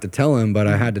terrified to have to tell him, but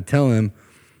I had to tell him.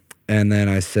 And then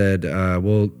I said,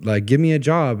 well, like, give me a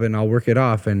job and I'll work it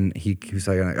off. And he was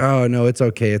like, oh, no, it's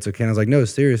okay. It's okay. And I was like, no,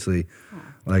 seriously,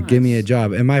 like, give me a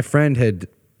job. And my friend had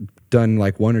done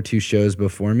like 1 or 2 shows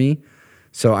before me.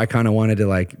 So I kind of wanted to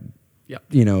like, Yep.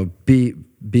 you know, be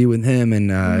with him.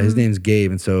 And his name's Gabe.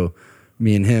 And so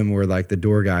me and him were like the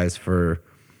door guys for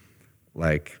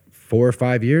like 4 or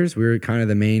 5 years. We were kind of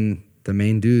the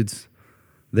main dudes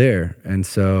there. And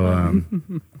so,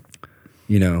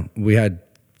 you know,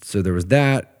 so there was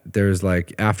that, there's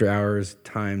like after hours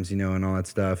times, you know, and all that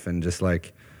stuff. And just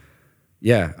like,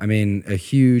 yeah, I mean, a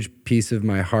huge piece of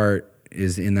my heart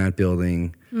is in that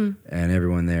building and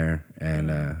everyone there. And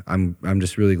I'm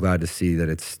just really glad to see that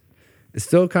it's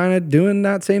still kind of doing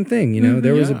that same thing. You know,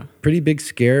 there was a pretty big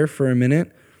scare for a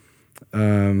minute.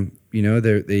 You know,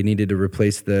 they needed to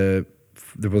replace well,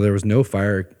 there was no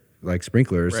fire like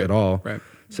sprinklers Right, at all. right.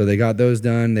 So they got those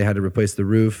done. They had to replace the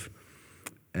roof,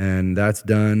 and that's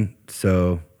done.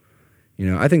 So, you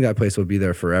know, I think that place will be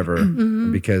there forever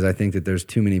because I think that there's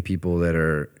too many people that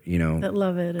are, you know, That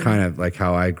love it. kind of like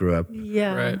how I grew up.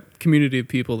 Yeah. Right. Community of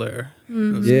people there.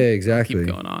 Yeah, exactly.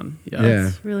 Keep going on. Yeah. Yeah.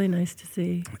 It's really nice to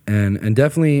see. And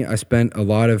definitely I spent a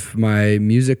lot of my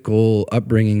musical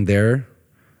upbringing there.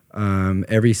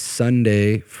 Every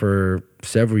Sunday for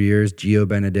several years, Gio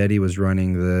Benedetti was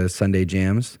running the Sunday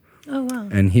Jams. Oh, wow.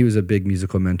 And he was a big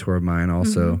musical mentor of mine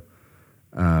also.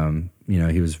 You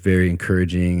he was very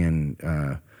encouraging,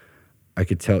 and I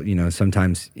could tell,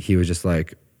 sometimes he was just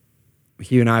like,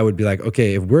 he and I would be like,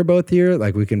 okay, if we're both here,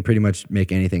 like we can pretty much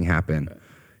make anything happen,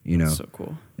 That's so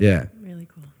cool. Yeah. Really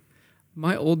cool.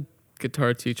 My old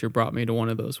guitar teacher brought me to one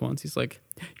of those once. He's like,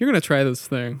 "You're gonna try this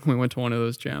thing." We went to one of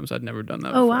those jams. I'd never done that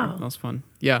before. Wow. That was fun.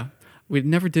 Yeah, we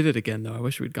never did it again though. I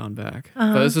wish we'd gone back.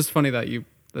 But it's just funny that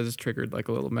just triggered like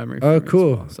a little memory. For Oh, me as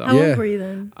cool. well. So, How old were you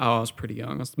then? I was pretty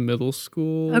young. I was middle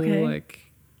school. Okay.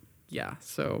 Yeah.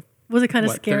 So Was it kind of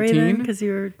what, scary 13? then? Because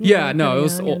you were. yeah, no, it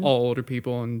was young and- all older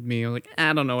people and me. I'm like,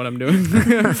 I don't know what I'm doing.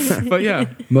 But yeah,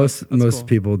 Most cool.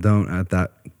 people don't at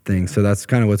that thing. So that's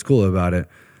kind of what's cool about it.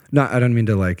 I don't mean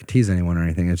to like tease anyone or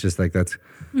anything. It's just like, that's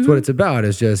what it's about.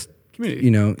 It's just,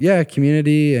 community.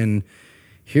 community. And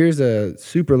here's a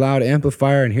super loud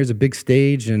amplifier and here's a big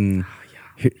stage, and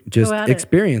just Go at it.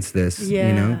 experience this,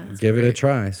 Yeah. give it a great.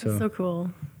 try. That's So, so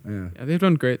cool. yeah. Yeah, they've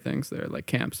done great things there, like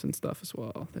camps and stuff as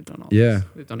well. They've done all Yeah. this.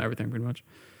 They've done everything pretty much.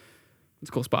 It's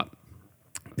a cool spot.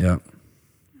 Yeah.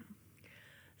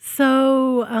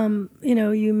 So,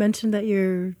 you mentioned that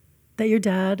your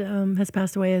dad has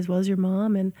passed away, as well as your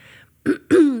mom, and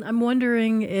I'm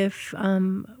wondering if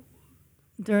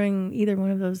during either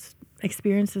one of those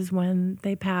experiences when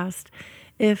they passed,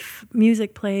 if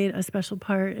music played a special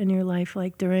part in your life,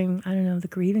 like during, I don't know, the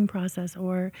grieving process,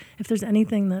 or if there's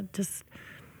anything that just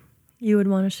you would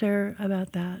want to share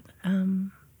about that.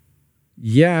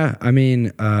 Yeah. I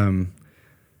mean,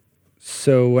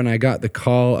 so when I got the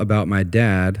call about my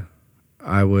dad,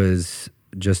 I was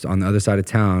just on the other side of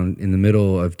town in the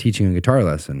middle of teaching a guitar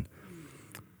lesson.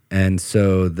 And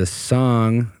so the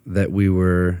song that we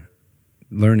were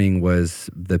learning was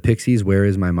the Pixies' "Where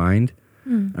Is My Mind?"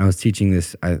 And I was teaching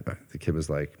this, the kid was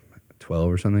like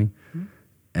 12 or something.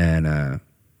 And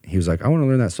he was like, "I want to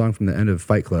learn that song from the end of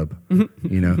Fight Club,"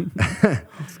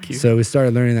 That's cute. So we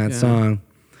started learning that Yeah. song.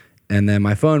 And then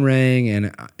my phone rang,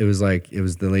 and it was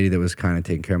the lady that was kind of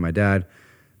taking care of my dad.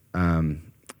 And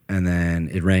then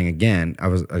it rang again. I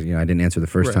didn't answer the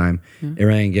first Right. time. Yeah. It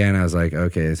rang again. I was like,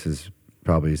 okay, this is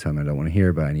probably something I don't want to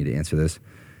hear, but I need to answer this.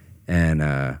 And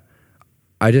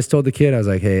I just told the kid, I was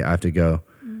like, hey, I have to go.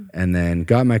 And then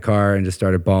got in my car and just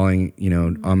started bawling,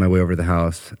 on my way over to the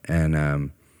house.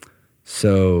 And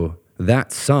so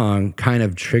that song kind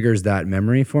of triggers that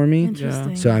memory for me.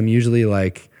 Interesting. So I'm usually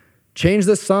like, change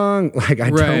the song. Like, I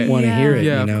Right. don't want to Yeah. hear it.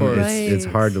 Yeah, of course. It's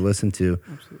Right. hard to listen to.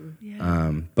 Absolutely.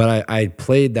 Yeah. But I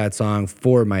played that song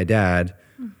for my dad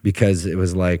because it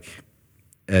was like,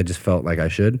 I just felt like I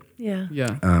should. Yeah.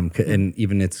 Yeah. And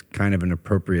even it's kind of an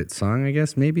appropriate song, I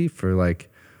guess, maybe for like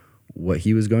what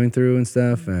he was going through and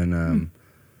stuff. And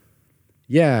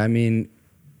yeah, I mean,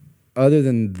 other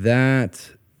than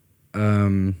that,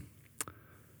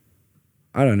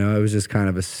 I don't know. It was just kind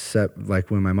of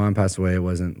like when my mom passed away, it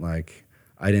wasn't like,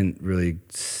 I didn't really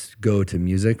go to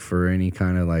music for any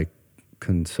kind of like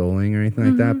consoling or anything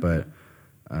like that. But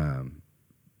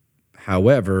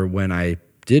however, when I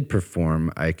did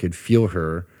perform, I could feel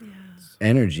her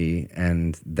energy,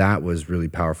 and that was really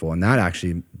powerful. And that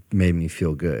actually made me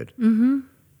feel good.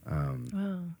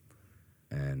 Wow.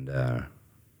 And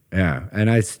yeah,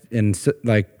 and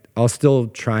like I'll still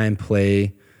try and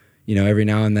play, every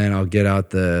now and then I'll get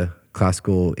out the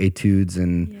classical etudes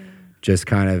and just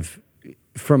kind of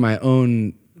for my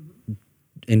own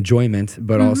enjoyment,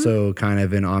 but also kind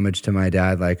of in homage to my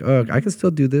dad, like, oh, I can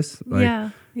still do this. Like,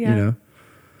 Yeah.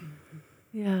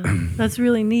 Yeah, that's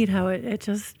really neat how it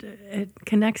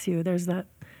connects you. There's that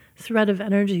thread of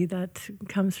energy that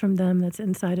comes from them that's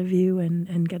inside of you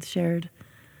and gets shared.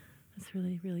 That's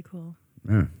really, really cool.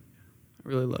 Yeah. I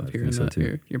really love I hearing think so that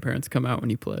too. your parents come out when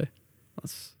you play.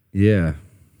 That's Yeah.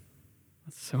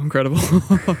 so incredible.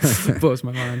 Blows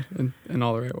my mind in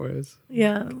all the right ways.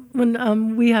 Yeah,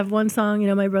 when we have one song,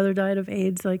 my brother died of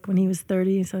AIDS like when he was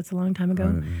 30, so it's a long time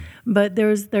ago. But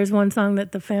there's one song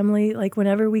that the family, like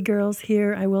whenever we girls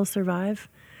hear "I Will Survive,"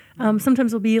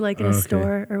 sometimes we'll be like in a Okay.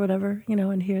 store or whatever,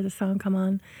 and hear the song come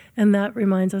on, and that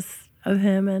reminds us of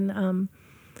him,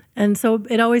 and so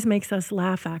it always makes us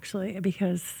laugh actually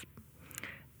because.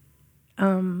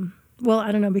 Well,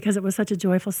 I don't know, because it was such a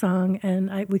joyful song,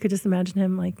 and we could just imagine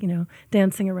him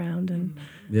dancing around and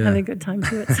having a good time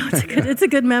to it. So it's a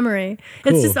good memory.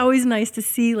 It's Cool. just always nice to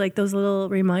see like those little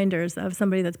reminders of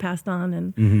somebody that's passed on,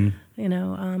 and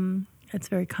it's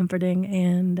very comforting.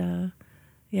 And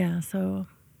so.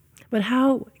 But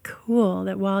how cool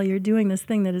that while you're doing this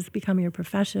thing that has become your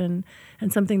profession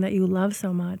and something that you love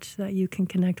so much, that you can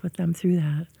connect with them through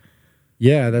that.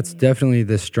 Yeah, that's definitely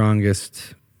the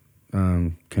strongest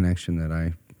connection that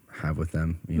I have with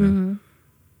them,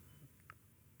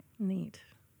 Neat.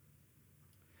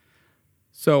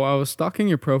 So I was stalking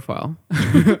your profile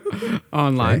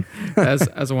online,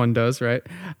 as one does, right?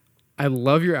 I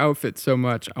love your outfit so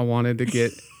much. I wanted to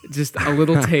get just a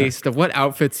little taste of what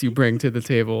outfits you bring to the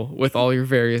table with all your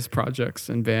various projects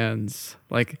and bands.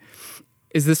 Like,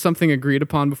 is this something agreed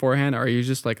upon beforehand, or are you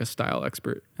just like a style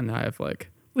expert and I have like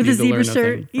with a zebra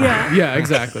shirt? Yeah. Yeah,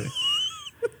 exactly.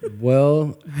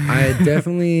 Well, I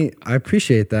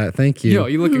appreciate that. Thank you. Yo,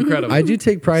 you look incredible. I do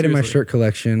take pride in my Seriously. shirt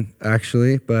collection,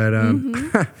 actually, but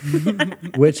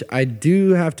which I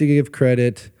do have to give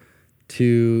credit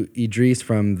to Idris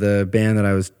from the band that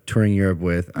I was touring Europe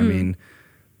with. I mean,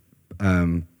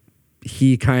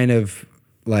 he kind of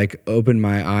like opened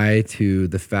my eye to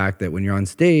the fact that when you're on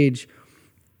stage,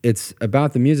 it's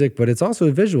about the music, but it's also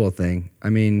a visual thing. I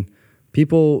mean,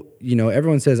 people,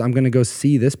 everyone says, I'm going to go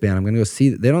see this band. I'm going to go see.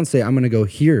 They don't say, I'm going to go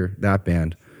hear that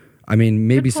band. I mean,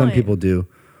 maybe some people do.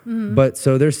 But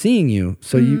so they're seeing you.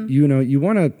 So you don't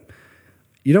want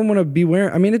to be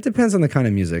wearing, I mean, it depends on the kind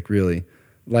of music, really.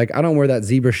 Like, I don't wear that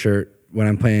zebra shirt when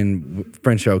I'm playing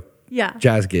French Oak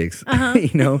jazz gigs,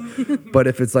 But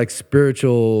if it's like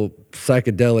spiritual,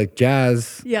 psychedelic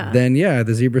jazz, then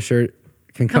the zebra shirt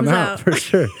can come out for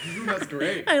sure. That's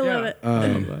great. I love it.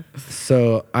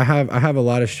 So I have a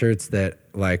lot of shirts that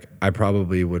like I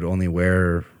probably would only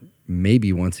wear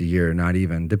maybe once a year, not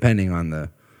even, depending on the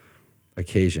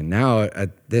occasion. Now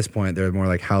at this point, they're more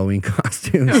like Halloween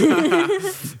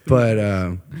costumes. But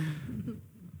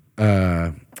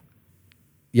so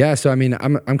I mean,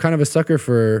 I'm kind of a sucker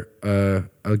for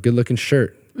a good looking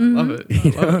shirt. Love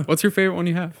it. Love it. What's your favorite one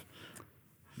you have?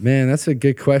 Man, that's a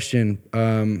good question.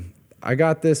 I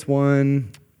got this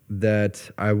one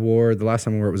that I wore, the last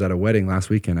time I wore it was at a wedding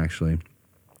last weekend, actually.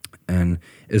 And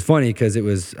it's funny because it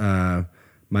was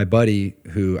my buddy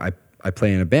who I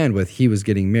play in a band with, he was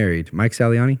getting married. Mike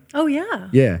Saliani? Oh, yeah.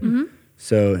 Yeah.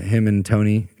 So him and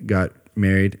Tony got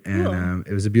married, and Cool.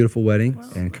 it was a beautiful wedding,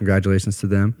 and congratulations to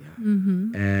them.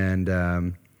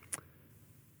 And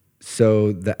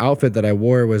so the outfit that I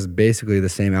wore was basically the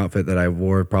same outfit that I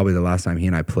wore probably the last time he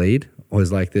and I played. Was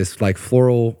like this like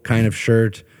floral kind of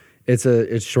shirt. It's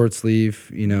short sleeve,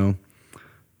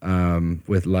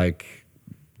 with like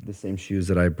the same shoes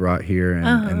that I brought here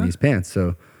and these pants.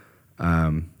 So I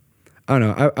don't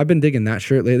know. I've been digging that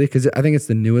shirt lately because I think it's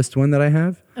the newest one that I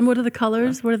have. And what are the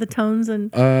colors? What are the tones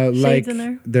and shades in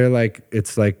there? They're like,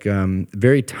 it's like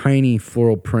very tiny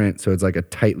floral print. So it's like a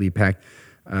tightly packed,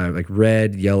 like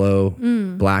red, yellow,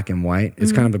 black, and white.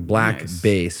 It's kind of a black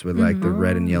base with like the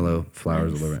red and yellow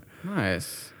flowers all over it.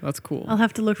 Nice. That's cool. I'll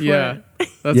have to look for it.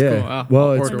 That's yeah. cool.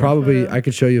 Well, it's probably, I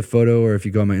could show you a photo, or if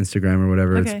you go on my Instagram or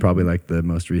whatever, Okay. it's probably like the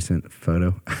most recent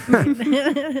photo.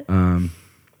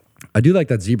 I do like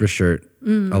that zebra shirt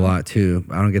a lot too.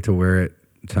 I don't get to wear it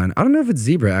a ton. I don't know if it's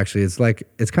zebra actually. It's like,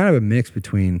 it's kind of a mix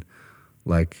between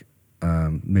like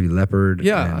maybe leopard and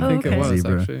I think it was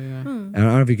zebra. actually. Yeah. And I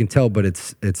don't know if you can tell, but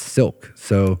it's silk.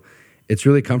 So it's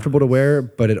really comfortable to wear,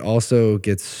 but it also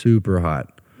gets super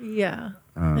hot. Yeah.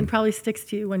 And probably sticks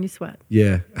to you when you sweat.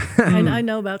 Yeah. I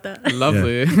know about that.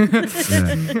 Lovely.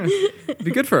 Yeah.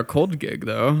 Be good for a cold gig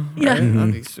though. Yeah. Right?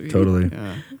 That'd be sweet. Totally.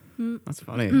 Yeah. That's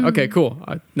funny. Okay, cool.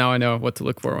 Now I know what to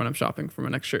look for when I'm shopping for my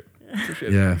next shirt.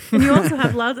 Appreciate it. Yeah. And you also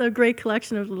have a great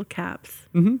collection of little caps.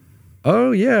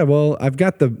 Oh yeah, well I've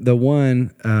got the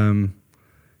one,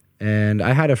 and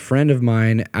I had a friend of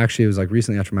mine. Actually, it was like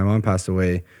recently after my mom passed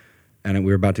away, and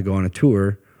we were about to go on a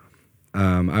tour.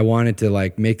 I wanted to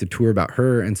like make the tour about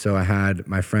her, and so I had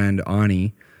my friend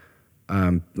Ani,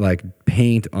 like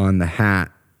paint on the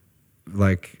hat.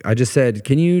 Like I just said,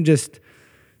 can you just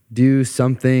do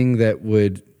something that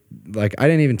would, like I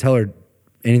didn't even tell her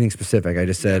anything specific. I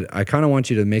just said I kind of want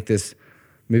you to make this.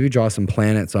 Maybe draw some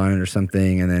planets on it or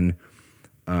something, and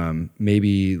then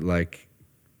maybe like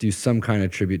do some kind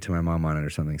of tribute to my mom on it or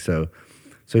something. So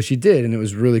she did, and it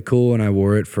was really cool. And I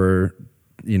wore it for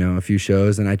a few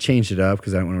shows, and I changed it up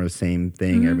because I don't want to wear the same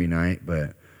thing every night.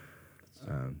 But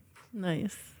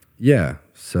Nice. yeah,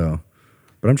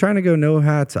 but I'm trying to go no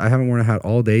hats. I haven't worn a hat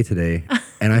all day today,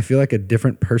 and I feel like a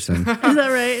different person Is that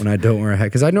right? when I don't wear a hat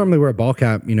because I normally wear a ball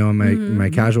cap, on my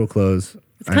casual clothes.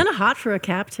 It's kind of hot for a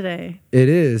cap today. It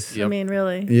is. I mean,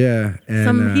 really. Yeah. And,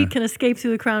 Some heat can escape through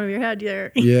the crown of your head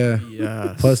there. Yeah.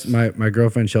 Yes. Plus, my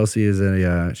girlfriend Chelsea is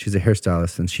she's a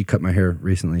hairstylist, and she cut my hair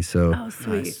recently. So Oh,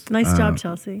 sweet. Nice job,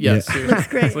 Chelsea. Yes. Yeah. seriously. Looks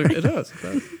great. It does. It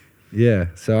does. yeah,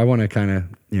 so I want to kind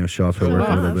of show off her Show work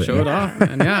it a little off. bit. Show it off.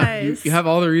 And yeah, Nice. you have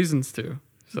all the reasons to.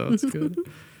 So it's good.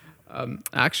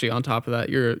 Actually, on top of that,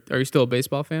 are you still a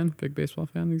baseball fan? Big baseball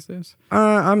fan these days?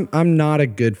 I'm not a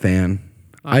good fan.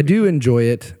 I do enjoy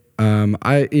it.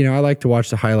 I like to watch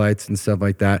the highlights and stuff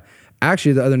like that.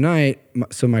 Actually, the other night,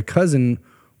 so my cousin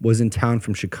was in town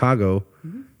from Chicago.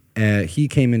 He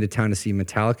came into town to see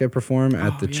Metallica perform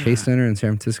at the Chase Center in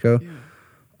San Francisco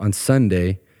on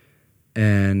Sunday.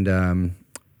 And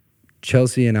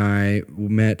Chelsea and I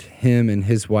met him and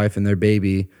his wife and their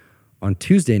baby on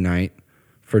Tuesday night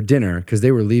for dinner because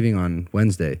they were leaving on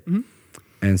Wednesday.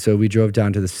 And so we drove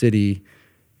down to the city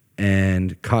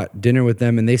and caught dinner with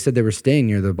them. And they said they were staying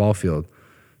near the ball field.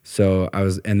 So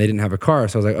and they didn't have a car.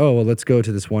 So I was like, oh, well, let's go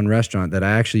to this one restaurant that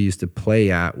I actually used to play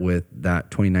at with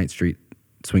that 29th Street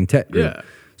Swing Tech group. Yeah.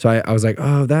 So I was like,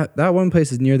 oh, that one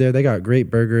place is near there. They got great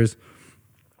burgers,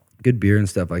 good beer and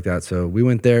stuff like that. So we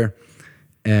went there,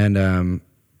 and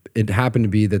it happened to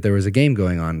be that there was a game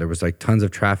going on. There was like tons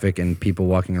of traffic and people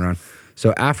walking around.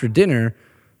 So after dinner,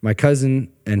 my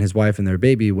cousin and his wife and their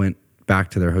baby went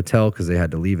back to their hotel because they had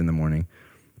to leave in the morning.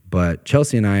 But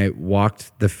Chelsea and I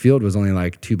walked, the field was only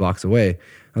like 2 blocks away. I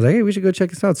was like, hey, we should go check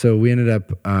this out. So we ended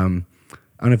up, I don't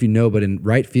know if you know, but in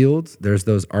right field, there's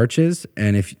those arches.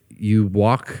 And if you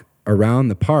walk around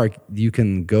the park, you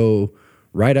can go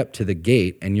right up to the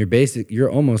gate and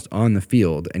you're almost on the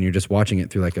field and you're just watching it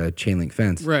through like a chain link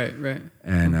fence. Right.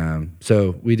 And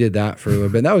so we did that for a little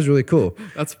bit. That was really cool.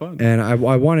 That's fun. And I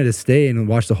wanted to stay and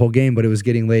watch the whole game, but it was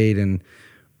getting late and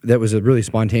that was a really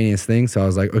spontaneous thing. So I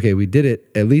was like, okay, we did it.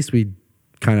 At least we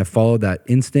kind of followed that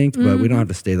instinct, but we don't have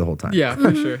to stay the whole time. Yeah,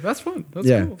 for sure. That's fun. That's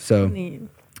cool. So, Neat.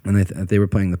 and they were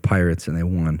playing the Pirates and they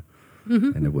won.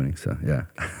 Ended up winning. So, yeah.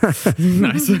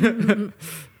 Nice.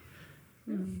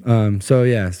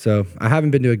 So I haven't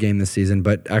been to a game this season,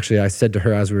 but actually I said to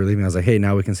her as we were leaving, I was like, hey,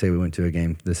 now we can say we went to a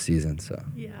game this season. So,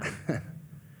 Yeah.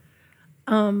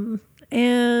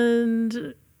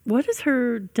 And what is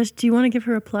do you want to give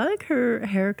her a plug? Her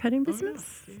hair cutting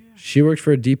business? she works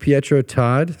for DiPietro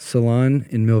Todd Salon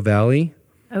in Mill Valley.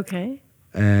 Okay.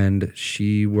 And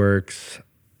she works,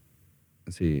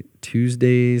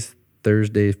 Tuesdays,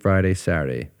 Thursdays, Friday,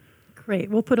 Saturday. Great.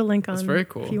 We'll put a link on That's very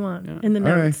cool. if you want Yeah. in the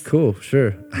All right, notes. cool,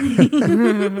 sure.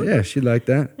 Yeah, she'd like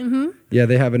that. Yeah,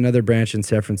 they have another branch in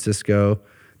San Francisco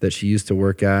that she used to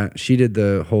work at. She did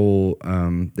the whole,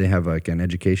 they have like an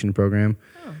education program.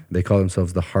 Oh. They call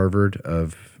themselves the Harvard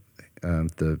of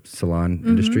the salon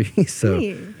industry. Neat.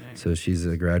 So she's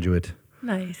a graduate.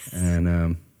 Nice.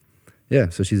 And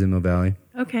so she's in Mill Valley.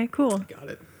 Okay, cool. Got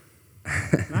it.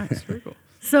 Nice. Very cool.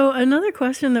 So another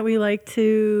question that we like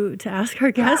to ask our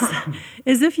guests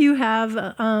is if you have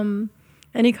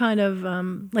any kind of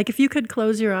like if you could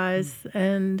close your eyes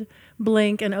and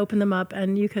blink and open them up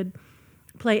and you could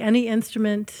play any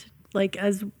instrument like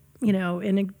as you know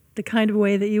in the kind of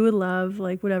way that you would love,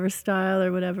 like whatever style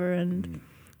or whatever, and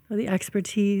the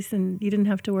expertise, and you didn't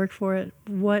have to work for it,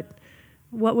 what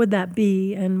would that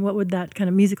be, and what would that kind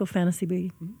of musical fantasy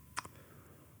be?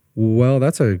 Well,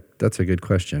 that's a good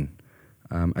question.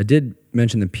 I did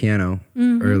mention the piano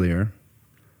earlier,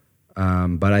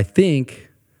 but I think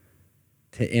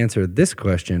to answer this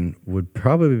question would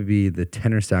probably be the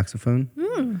tenor saxophone,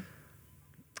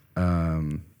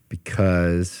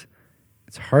 because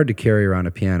it's hard to carry around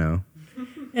a piano.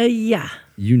 Yeah,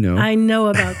 You know, I know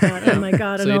about that. Oh my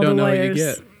God, So and you all don't the know what wires.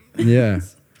 you get. yeah.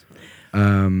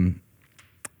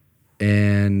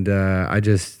 And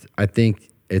I think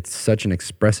it's such an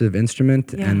expressive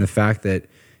instrument, Yeah. and the fact that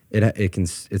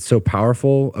it's so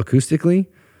powerful acoustically.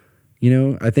 You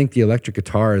know, I think the electric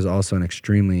guitar is also an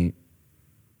extremely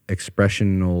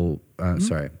expressive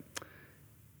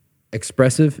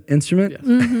instrument. Yes.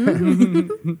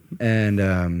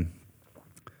 And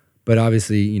but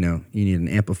obviously, you know, you need an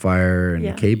amplifier and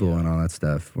Yeah. cable and all that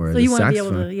stuff. Whereas So you the want to be able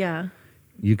saxophone, to, yeah.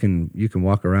 you can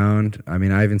walk around. I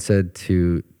mean, I even said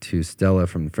to Stella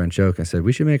from the French Oak, I said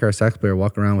we should make our sax player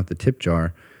walk around with the tip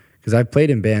jar, because I've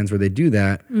played in bands where they do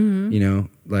that. You know,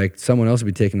 like someone else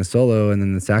would be taking a solo, and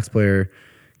then the sax player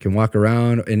can walk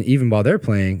around, and even while they're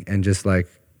playing, and just like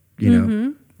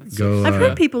know go. I've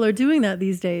heard people are doing that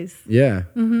these days. Yeah,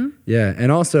 yeah,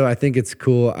 and also I think it's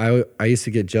cool. I used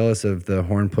to get jealous of the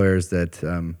horn players that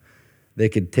they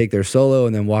could take their solo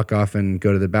and then walk off and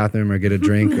go to the bathroom or get a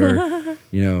drink or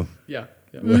Yeah.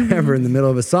 whatever in the middle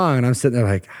of a song, and I'm sitting there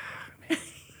like,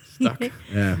 Stuck.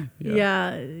 yeah,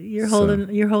 Yeah, you're So-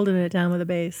 holding it down with a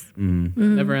bass.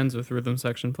 Never ends with rhythm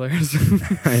section players.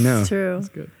 I know. It's true. That's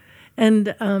good.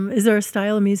 And is there a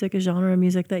style of music, a genre of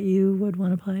music that you would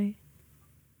want to play?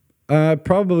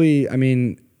 Probably. I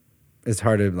mean, it's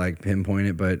hard to like pinpoint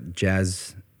it, but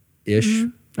jazz-ish.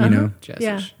 You know.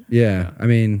 Jazz-ish. Yeah. I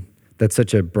mean, that's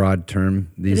such a broad term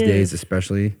these It days, is.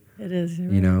 especially. It is. You're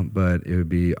You right. know, but it would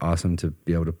be awesome to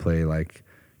be able to play like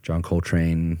John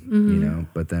Coltrane, you know,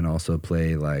 but then also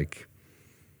play like,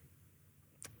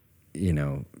 you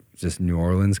know, just New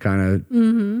Orleans kind of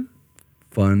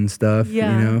fun stuff.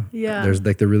 Yeah, You know, yeah. There's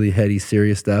like the really heady,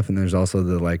 serious stuff, and there's also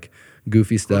the like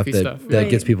goofy stuff Goofy that stuff, that Right.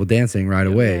 gets people dancing right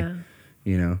away. Yeah,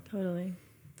 You know, totally.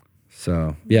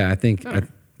 so yeah, I think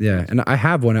yeah, and I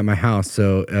have one at my house,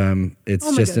 so it's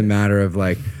Oh my just a goodness. matter of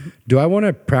like, do I want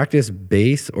to practice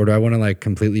bass or do I want to like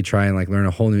completely try and like learn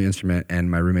a whole new instrument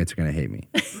and my roommates are gonna hate me?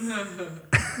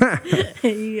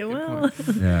 Yeah, well,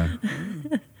 Yeah.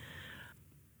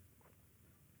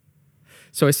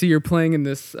 So I see you're playing in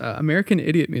this American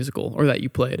Idiot musical, or that you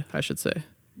played, I should say.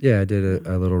 Yeah, I did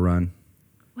a little run.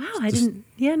 wow, I didn't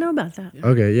know about that.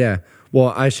 Okay, yeah.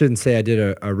 Well, I shouldn't say I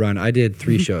did a run. I did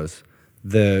 3 shows.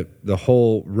 The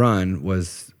whole run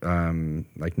was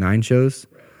like 9 shows,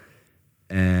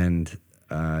 and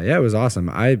yeah, it was awesome.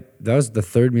 That was the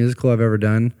 3rd musical I've ever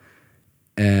done,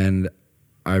 and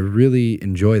I really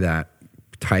enjoy that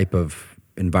type of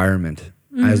environment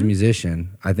as a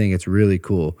musician. I think it's really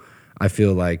cool. I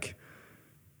feel like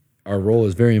our role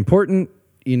is very important,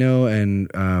 you know,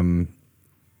 and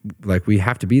like we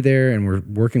have to be there, and we're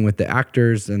working with the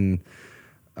actors, and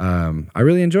I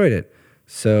really enjoyed it.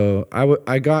 So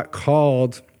I got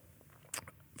called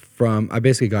from, I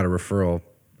basically got a referral.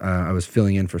 I was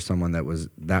filling in for someone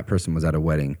that person was at a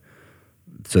wedding,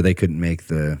 so they couldn't make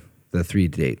the 3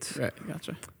 dates. Right,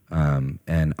 gotcha.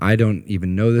 And I don't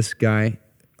even know this guy.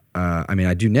 I mean,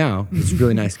 I do now. He's a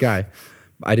really nice guy.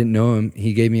 I didn't know him.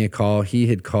 He gave me a call. He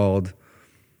had called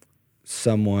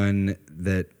someone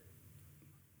that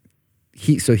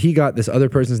he got this other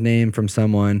person's name from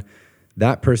someone.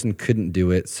 That person couldn't do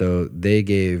it, so they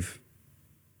gave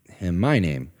him my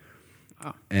name.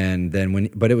 Oh. And then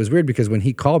but it was weird because when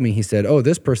he called me, he said, "Oh,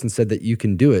 this person said that you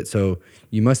can do it, so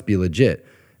you must be legit."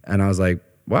 And I was like,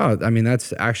 "Wow, I mean,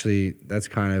 that's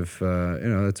kind of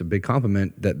that's a big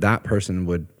compliment that person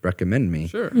would recommend me."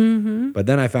 Sure. But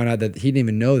then I found out that he didn't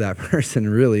even know that person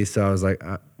really, so I was like,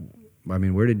 I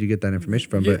mean, where did you get that information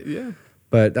from? Yeah.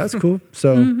 But that's cool.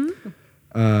 So.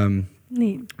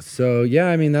 Neat. So yeah,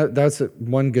 I mean that's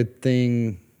one good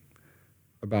thing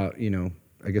about,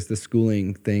 I guess the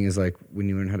schooling thing is like when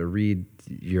you learn how to read,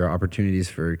 your opportunities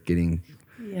for getting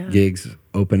Yeah. gigs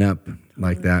open up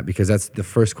like that, because that's the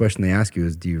first question they ask you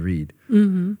is, do you read?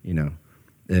 You know,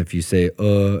 if you say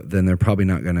then they're probably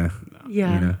not gonna.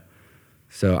 Yeah. You know.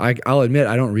 So I'll admit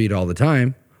I don't read all the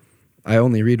time. I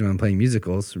only read when I'm playing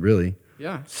musicals, really.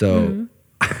 Yeah. So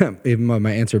even though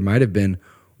my answer might have been,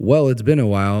 well, it's been a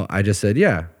while, I just said,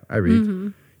 yeah, I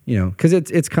read. You know, because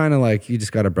it's kind of like you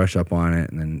just got to brush up on it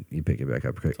and then you pick it back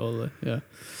up quick. Totally. Yeah.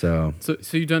 So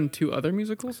So you've done 2 other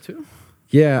musicals too?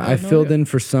 yeah, I no filled idea. in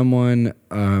for someone.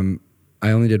 I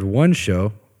only did 1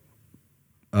 show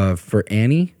for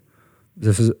Annie.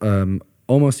 This is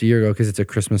almost a year ago because it's a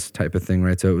Christmas type of thing,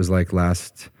 right? So it was like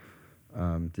last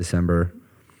December.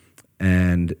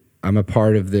 And I'm a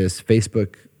part of this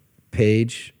Facebook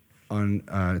page on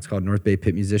it's called North Bay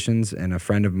Pit Musicians, and a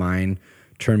friend of mine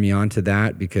turned me on to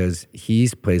that because he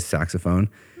plays saxophone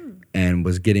and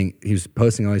he was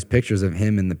posting all these pictures of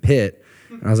him in the pit.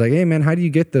 And I was like, hey man, how do you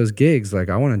get those gigs? Like,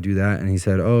 I want to do that. And he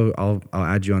said, oh, I'll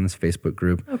add you on this Facebook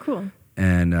group. Oh, cool.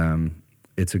 And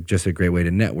it's just a great way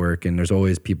to network. And there's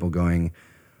always people going,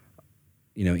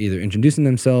 either introducing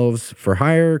themselves for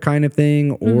hire kind of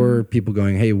thing, or people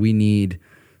going, hey, we need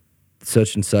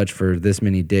such and such for this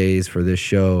many days for this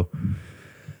show.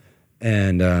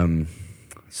 And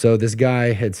so this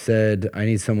guy had said, I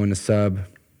need someone to sub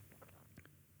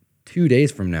 2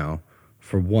 days from now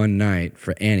for 1 night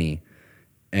for Annie.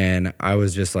 And I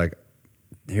was just like,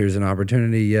 here's an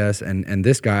opportunity, yes. And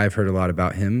this guy, I've heard a lot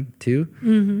about him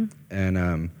too.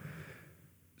 And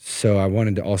so I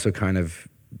wanted to also kind of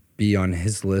be on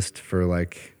his list for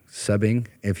like subbing.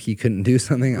 If he couldn't do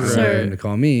something, I wanted him to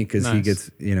call me because he Nice.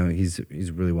 gets,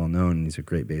 he's really well known and he's a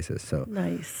great bassist. So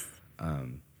Nice.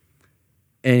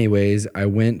 anyways, I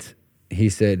went. He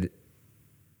said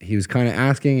he was kind of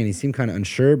asking and he seemed kind of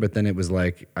unsure, but then it was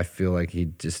like, I feel like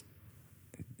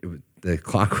the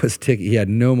clock was ticking. He had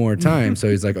no more time. So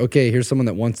he's like, okay, here's someone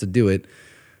that wants to do it.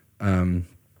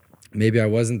 Maybe I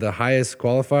wasn't the highest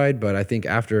qualified, but I think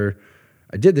after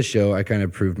I did the show, I kind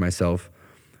of proved myself.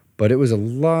 But it was a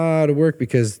lot of work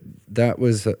because that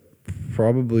was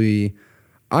probably,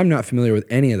 I'm not familiar with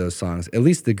any of those songs. At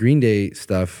least the Green Day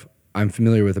stuff, I'm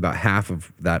familiar with about half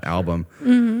of that album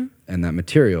and that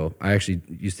material. I actually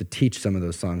used to teach some of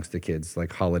those songs to kids,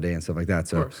 like Holiday and stuff like that.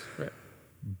 So, Of course. Right.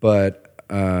 but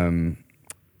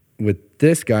with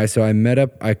this guy, so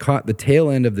I caught the tail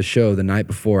end of the show the night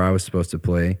before I was supposed to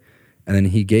play, and then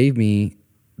he gave me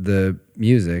the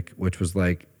music, which was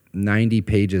like 90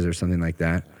 pages or something like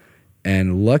that.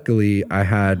 And luckily, I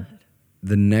had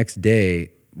the next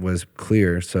day was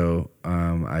clear. So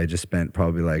I just spent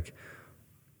probably like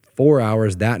 4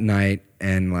 hours that night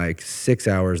and like 6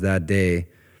 hours that day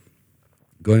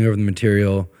going over the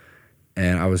material.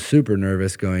 And I was super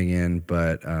nervous going in,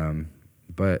 but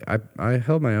I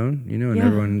held my own, you know, and Yeah.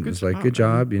 everyone Good was like, job, good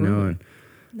job, man. you know,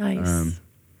 Really. and Nice.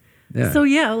 yeah. So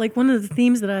yeah, like one of the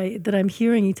themes that I'm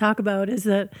hearing you talk about is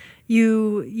that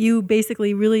you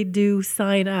basically really do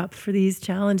sign up for these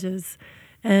challenges,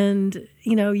 and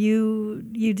you know you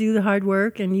do the hard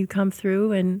work and you come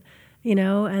through, and you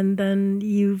know, and then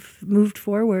you've moved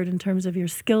forward in terms of your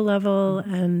skill level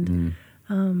and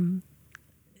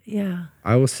yeah.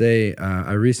 I will say,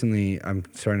 I'm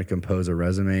starting to compose a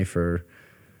resume for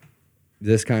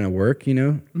this kind of work, you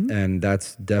know, and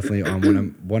that's definitely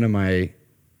on one of my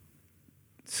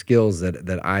skills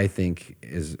that I think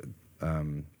is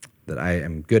that I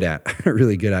am good at,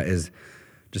 really good at, is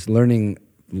just learning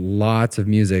lots of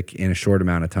music in a short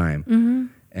amount of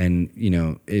time. And you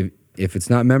know, if it's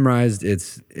not memorized,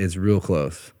 it's real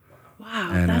close. Wow,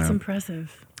 And, that's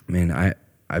impressive. I mean,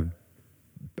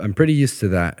 I'm pretty used to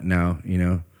that now, you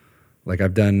know. Like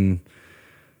I've done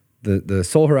the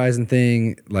Soul Horizon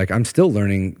thing. Like I'm still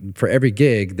learning for every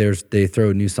gig. They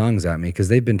throw new songs at me because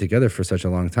they've been together for such a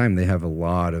long time. They have a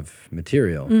lot of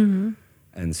material,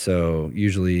 and so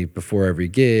usually before every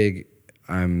gig,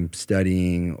 I'm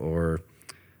studying. Or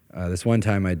this one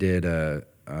time I did a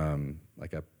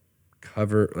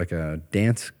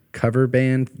dance cover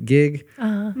band gig,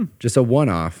 just a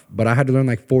one-off, but I had to learn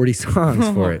like 40 songs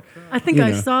for it. I think you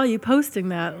I know. saw you posting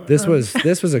that. This was at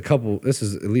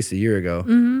least a year ago.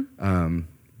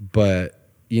 But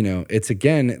you know, it's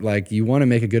again like you want to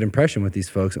make a good impression with these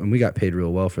folks, and we got paid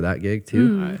real well for that gig too.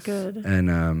 Nice. Good.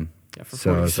 And Yeah, for so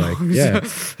 40 I was like, songs. yeah,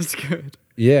 That's good.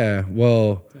 yeah.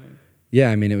 Well, yeah.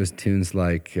 I mean, it was tunes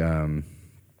like,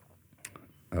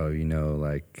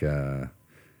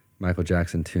 Michael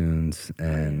Jackson tunes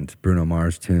and Bruno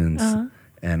Mars tunes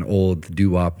and old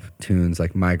doo-wop tunes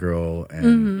like My Girl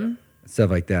and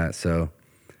stuff like that. So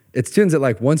it's tunes that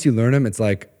like once you learn them, it's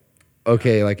like,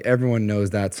 okay, like everyone knows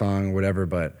that song or whatever,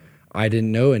 but I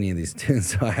didn't know any of these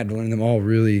tunes, so I had to learn them all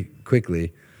really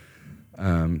quickly.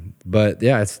 But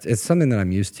yeah, it's something that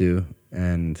I'm used to,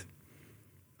 and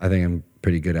I think I'm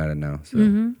pretty good at it now.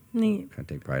 So Neat. I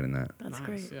take pride in that. That's Nice,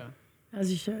 great. Yeah.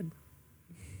 As you should.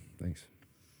 Thanks.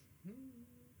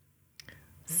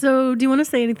 So, do you want to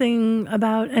say anything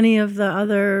about any of the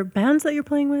other bands that you're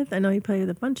playing with? I know you play with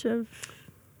a bunch of.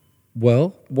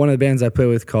 Well, one of the bands I play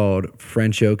with called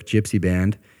French Oak Gypsy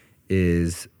Band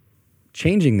is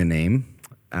changing the name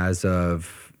as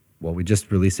of, well, we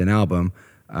just released an album.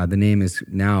 The name is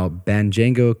now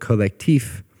Banjango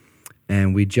Collectif,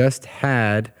 and we just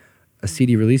had a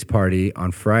CD release party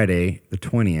on Friday, the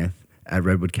 20th, at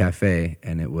Redwood Cafe,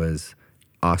 and it was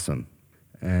awesome.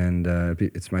 And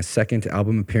it's my second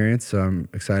album appearance, so I'm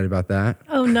excited about that.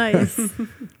 Oh, nice.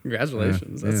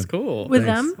 Congratulations. Yeah, That's yeah. cool. With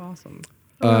Thanks. them? Awesome.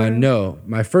 No,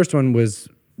 my first one was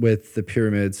with the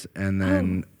Pyramids, and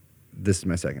then this is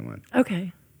my second one.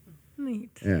 Okay. Neat.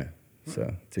 Yeah,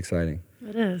 so it's exciting.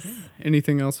 It is.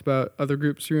 Anything else about other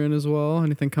groups you're in as well?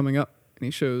 Anything coming up? Any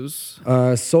shows?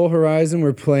 Soul Horizon,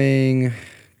 we're playing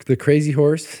the Crazy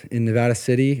Horse in Nevada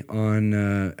City on,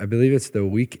 I believe it's the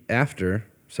week after.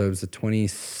 So it was the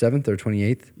 27th or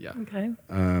 28th. Yeah. Okay.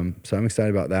 So I'm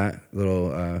excited about that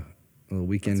little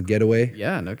weekend getaway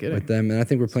Yeah, no kidding. with them. And I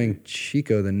think we're playing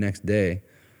Chico the next day.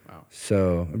 Wow.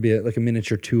 So it'll be like a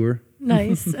miniature tour.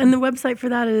 Nice. And the website for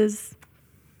that is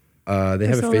They have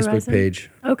a Soul Facebook Horizon? page.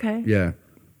 okay. Yeah.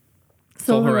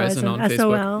 Soul Horizon on Facebook.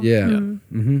 SOL. Yeah.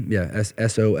 Mm. Yeah.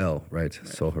 SOL, right?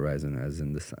 Soul Horizon, as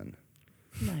in the sun.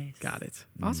 Nice. Got it.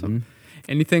 Awesome.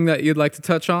 Anything that you'd like to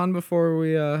touch on before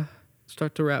we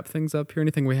start to wrap things up here?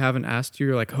 Anything we haven't asked you?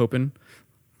 You're like hoping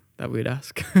that we'd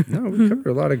ask. No, we covered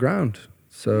a lot of ground.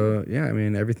 So, yeah, I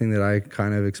mean, everything that I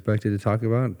kind of expected to talk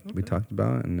about, we talked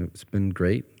about, and it's been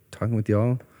great talking with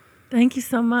y'all. Thank you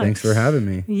so much. Thanks for having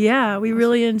me. Yeah, we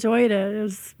really enjoyed it. It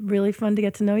was really fun to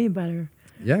get to know you better.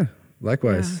 Yeah,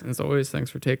 likewise. As always, thanks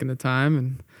for taking the time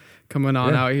and coming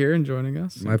on out here and joining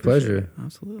us. My Appreciate pleasure. it.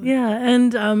 Absolutely. Yeah,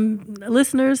 and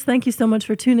listeners, thank you so much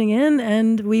for tuning in.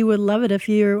 And we would love it if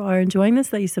you are enjoying this,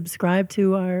 that you subscribe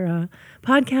to our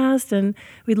podcast. And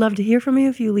we'd love to hear from you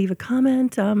if you leave a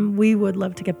comment. We would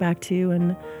love to get back to you.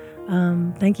 And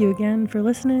thank you again for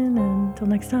listening. And until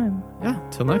next time, Yeah.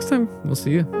 Till next time, we'll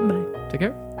see you. bye. Take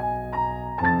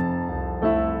care.